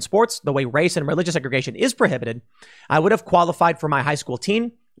segregation in sports the way race and religious segregation is prohibited, I would have qualified for my high school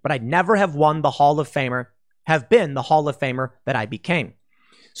team, but I'd never have been the Hall of Famer that I became.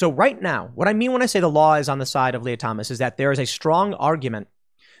 So right now, what I mean when I say the law is on the side of Leah Thomas is that there is a strong argument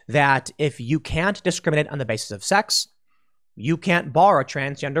that if you can't discriminate on the basis of sex, you can't bar a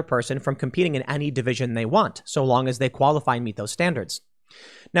transgender person from competing in any division they want, so long as they qualify and meet those standards.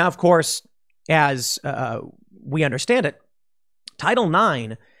 Now, of course, as we understand it, Title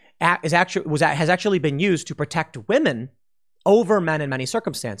IX has actually been used to protect women over men in many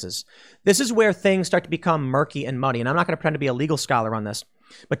circumstances. This is where things start to become murky and muddy, and I'm not going to pretend to be a legal scholar on this,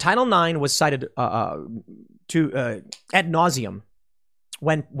 but Title IX was cited ad nauseum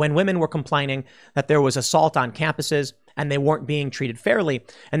when women were complaining that there was assault on campuses and they weren't being treated fairly.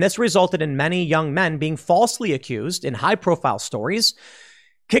 And this resulted in many young men being falsely accused in high-profile stories,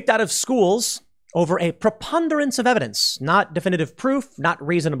 kicked out of schools over a preponderance of evidence, not definitive proof, not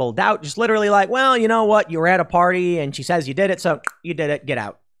reasonable doubt, just literally like, well, you know what? You were at a party and she says you did it, so you did it, get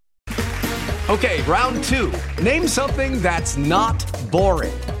out. Okay, round two. Name something that's not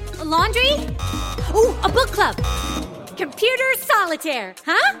boring. A laundry? Ooh, a book club. Computer solitaire,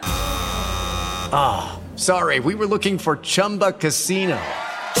 huh? Ah, oh, sorry, we were looking for Chumba Casino.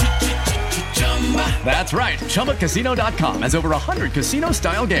 That's right, ChumbaCasino.com has over 100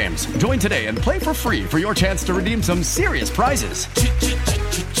 casino-style games. Join today and play for free for your chance to redeem some serious prizes.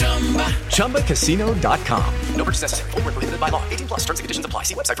 ChumbaCasino.com. No purchase necessary. Void where prohibited by law. 18 plus terms and conditions apply.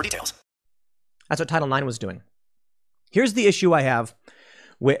 See website for details. That's what Title IX was doing. Here's the issue I have.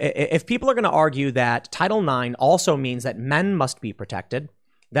 If people are going to argue that Title IX also means that men must be protected,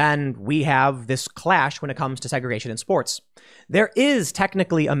 then we have this clash when it comes to segregation in sports. There is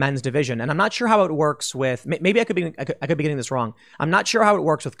technically a men's division, and I'm not sure how it works with, maybe I could be getting this wrong. I'm not sure how it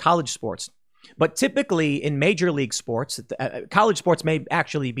works with college sports, but typically in major league sports, college sports may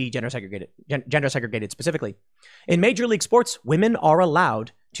actually be gender segregated specifically. In major league sports, women are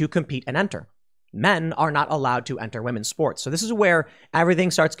allowed to compete and enter. Men are not allowed to enter women's sports. So this is where everything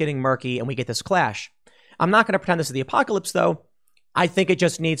starts getting murky and we get this clash. I'm not going to pretend this is the apocalypse, though. I think it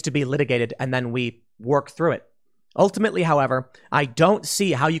just needs to be litigated and then we work through it. Ultimately, however, I don't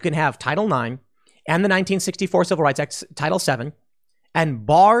see how you can have Title IX and the 1964 Civil Rights Act, Title VII, and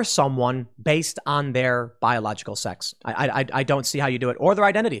bar someone based on their biological sex. I don't see how you do it, or their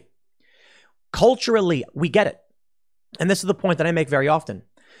identity. Culturally, we get it. And this is the point that I make very often,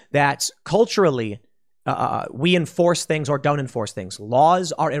 that culturally, we enforce things or don't enforce things.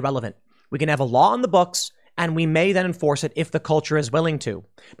 Laws are irrelevant. We can have a law on the books, and we may then enforce it if the culture is willing to.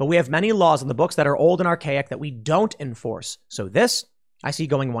 But we have many laws in the books that are old and archaic that we don't enforce. So this, I see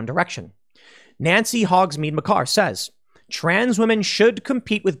going one direction. Nancy Hogsmeade McCarr says, trans women should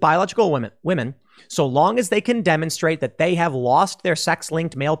compete with biological women so long as they can demonstrate that they have lost their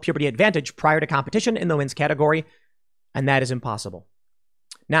sex-linked male puberty advantage prior to competition in the women's category, and that is impossible.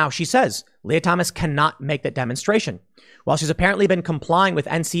 Now, she says Leah Thomas cannot make that demonstration. While she's apparently been complying with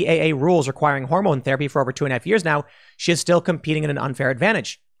NCAA rules requiring hormone therapy for over 2.5 years now, she is still competing at an unfair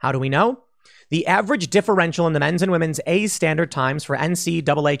advantage. How do we know? The average differential in the men's and women's A standard times for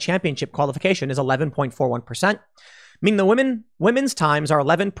NCAA championship qualification is 11.41%, meaning the women's times are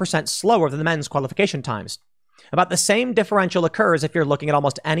 11% slower than the men's qualification times. About the same differential occurs if you're looking at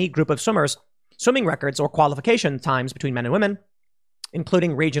almost any group of swimmers, swimming records or qualification times between men and women,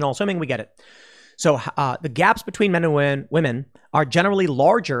 including regional swimming. We get it. So the gaps between men and women are generally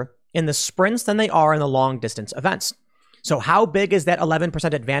larger in the sprints than they are in the long distance events. So how big is that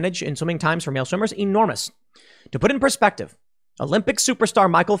 11% advantage in swimming times for male swimmers? Enormous. To put in perspective, Olympic superstar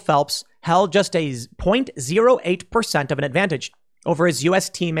Michael Phelps held just a 0.08% of an advantage over his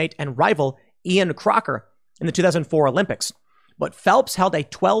U.S. teammate and rival Ian Crocker in the 2004 Olympics. But Phelps held a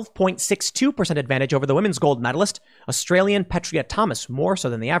 12.62% advantage over the women's gold medalist, Australian Petria Thomas, more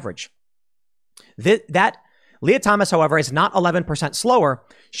so than the average. Leah Thomas, however, is not 11% slower.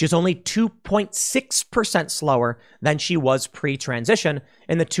 She's only 2.6% slower than she was pre-transition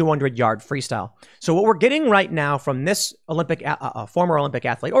in the 200-yard freestyle. So what we're getting right now from this former Olympic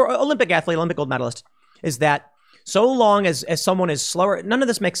athlete, or Olympic gold medalist, is that so long as someone is slower, none of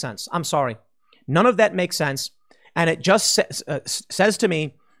this makes sense. I'm sorry. None of that makes sense. And it just says to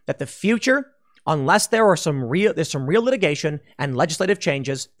me that the future, unless there's some real litigation and legislative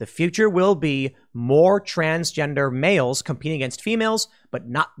changes, the future will be more transgender males competing against females, but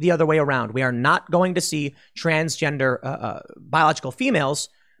not the other way around. We are not going to see transgender biological females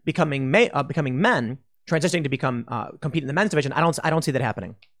becoming men, transitioning to become compete in the men's division. I don't see that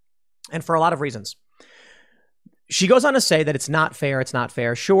happening, and for a lot of reasons. She goes on to say that it's not fair. It's not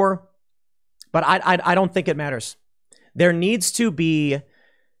fair, sure, but I don't think it matters. There needs to be,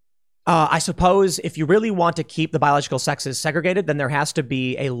 I suppose, if you really want to keep the biological sexes segregated, then there has to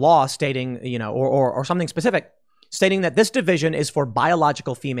be a law stating, or something specific, stating that this division is for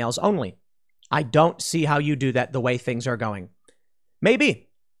biological females only. I don't see how you do that the way things are going. Maybe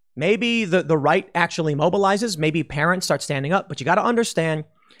the right actually mobilizes. Maybe parents start standing up, but you got to understand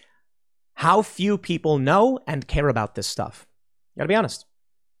how few people know and care about this stuff. You got to be honest.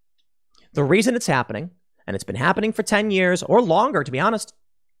 The reason it's happening, and it's been happening for 10 years or longer, to be honest,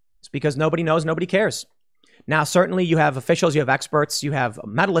 it's because nobody knows, nobody cares. Now, certainly you have officials, you have experts, you have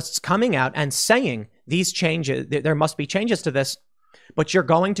medalists coming out and saying these changes, there must be changes to this, but you're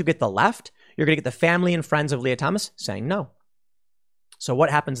going to get the left, you're going to get the family and friends of Leah Thomas saying no. So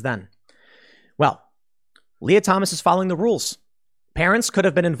what happens then? Well, Leah Thomas is following the rules. Parents could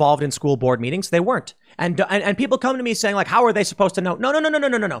have been involved in school board meetings. They weren't. And people come to me saying, like, how are they supposed to know?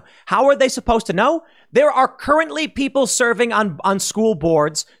 No. How are they supposed to know? There are currently people serving on school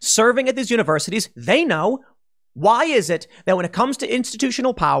boards, serving at these universities. They know. Why is it that when it comes to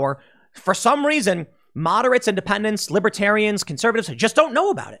institutional power, for some reason, moderates, independents, libertarians, conservatives just don't know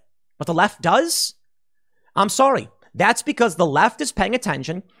about it, but the left does? I'm sorry. That's because the left is paying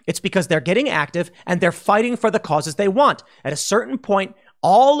attention. It's because they're getting active and they're fighting for the causes they want. At a certain point,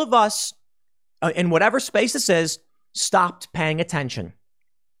 all of us, in whatever space this is, stopped paying attention.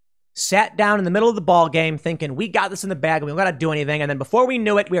 Sat down in the middle of the ball game thinking, we got this in the bag and we don't got to do anything. And then before we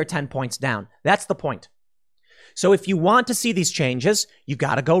knew it, we were 10 points down. That's the point. So if you want to see these changes, you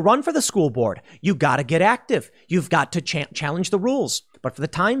got to go run for the school board. You got to get active. You've got to challenge the rules. But for the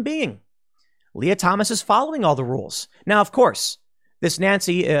time being, Leah Thomas is following all the rules. Now, of course, this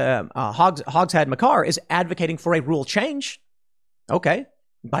Nancy Hogshead McCarr is advocating for a rule change. Okay,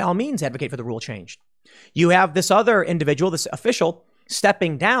 by all means, advocate for the rule change. You have this other individual, this official,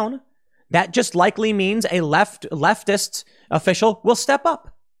 stepping down. That just likely means a leftist official will step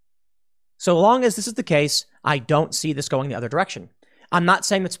up. So long as this is the case, I don't see this going the other direction. I'm not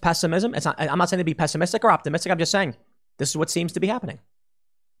saying it's pessimism. I'm not saying to be pessimistic or optimistic. I'm just saying this is what seems to be happening.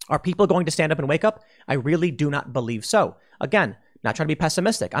 Are people going to stand up and wake up? I really do not believe so. Again, not trying to be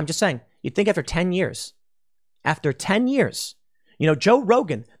pessimistic. I'm just saying, you'd think after 10 years, Joe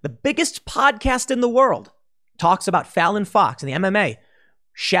Rogan, the biggest podcast in the world, talks about Fallon Fox and the MMA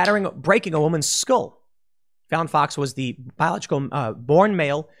breaking a woman's skull. Fallon Fox was the biological born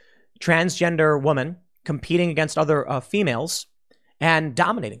male transgender woman competing against other females and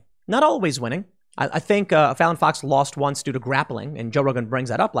dominating, not always winning. I think Fallon Fox lost once due to grappling, and Joe Rogan brings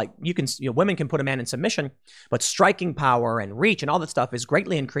that up. Like women can put a man in submission, but striking power and reach and all that stuff is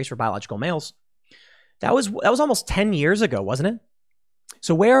greatly increased for biological males. That was almost 10 years ago, wasn't it?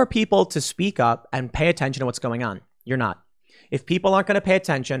 So where are people to speak up and pay attention to what's going on? You're not. If people aren't going to pay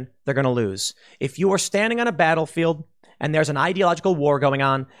attention, they're going to lose. If you are standing on a battlefield and there's an ideological war going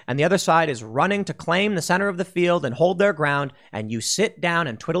on and the other side is running to claim the center of the field and hold their ground, and you sit down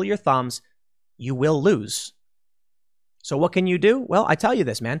and twiddle your thumbs, you will lose. So what can you do? Well, I tell you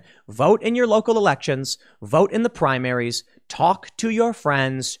this, man. Vote in your local elections, vote in the primaries, talk to your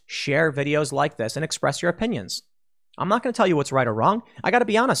friends, share videos like this, and express your opinions. I'm not going to tell you what's right or wrong. I got to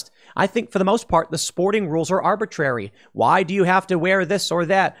be honest. I think for the most part, the sporting rules are arbitrary. Why do you have to wear this or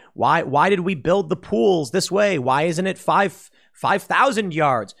that? Why did we build the pools this way? Why isn't it 5,000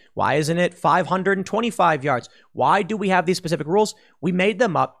 yards? Why isn't it 525 yards? Why do we have these specific rules? We made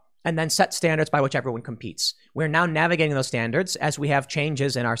them up and then set standards by which everyone competes. We're now navigating those standards as we have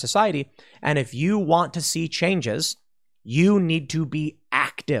changes in our society. And if you want to see changes, you need to be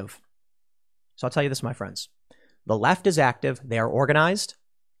active. So I'll tell you this, my friends. The left is active. They are organized.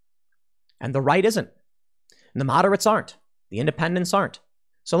 And the right isn't. And the moderates aren't. The independents aren't.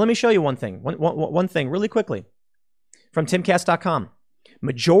 So let me show you one thing. One thing really quickly. From timcast.com.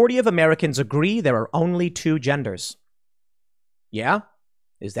 Majority of Americans agree there are only two genders. Yeah?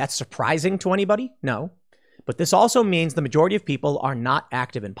 Is that surprising to anybody? No. But this also means the majority of people are not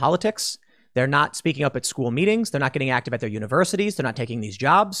active in politics. They're not speaking up at school meetings. They're not getting active at their universities. They're not taking these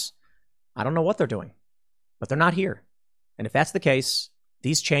jobs. I don't know what they're doing, but they're not here. And if that's the case,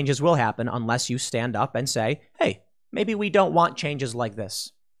 these changes will happen unless you stand up and say, hey, maybe we don't want changes like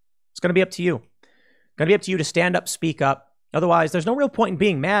this. It's going to be up to you. It's going to be up to you to stand up, speak up. Otherwise, there's no real point in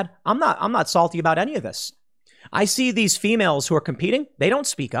being mad. I'm not salty about any of this. I see these females who are competing. They don't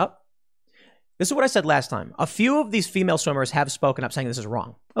speak up. This is what I said last time. A few of these female swimmers have spoken up saying this is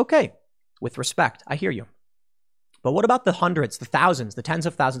wrong. Okay, with respect, I hear you. But what about the hundreds, the thousands, the tens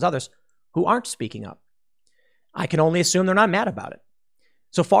of thousands others who aren't speaking up? I can only assume they're not mad about it.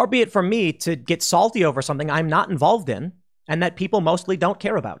 So far be it from me to get salty over something I'm not involved in and that people mostly don't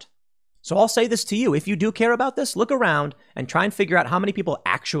care about. So I'll say this to you. If you do care about this, look around and try and figure out how many people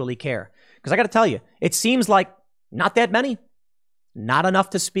actually care. Because I got to tell you, it seems like not that many. Not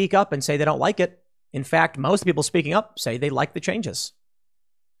enough to speak up and say they don't like it. In fact, most people speaking up say they like the changes.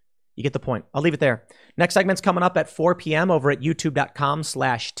 You get the point. I'll leave it there. Next segment's coming up at 4 p.m. over at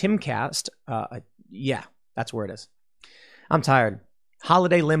youtube.com/Timcast. Yeah, that's where it is. I'm tired.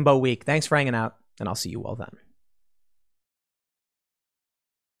 Holiday limbo week. Thanks for hanging out, and I'll see you all then.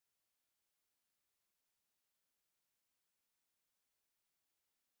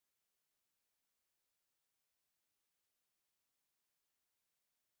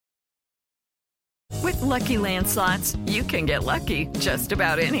 With Lucky Land Slots, you can get lucky just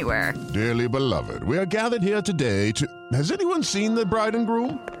about anywhere. Dearly beloved, we are gathered here today to... Has anyone seen the bride and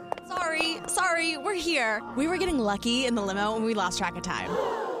groom? Sorry, we're here. We were getting lucky in the limo and we lost track of time.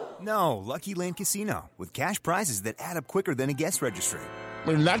 No, Lucky Land Casino, with cash prizes that add up quicker than a guest registry.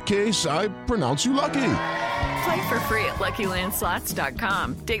 In that case, I pronounce you lucky. Play for free at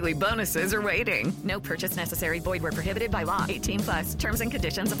LuckyLandSlots.com. Daily bonuses are waiting. No purchase necessary. Void where prohibited by law. 18+. Terms and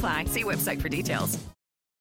conditions apply. See website for details.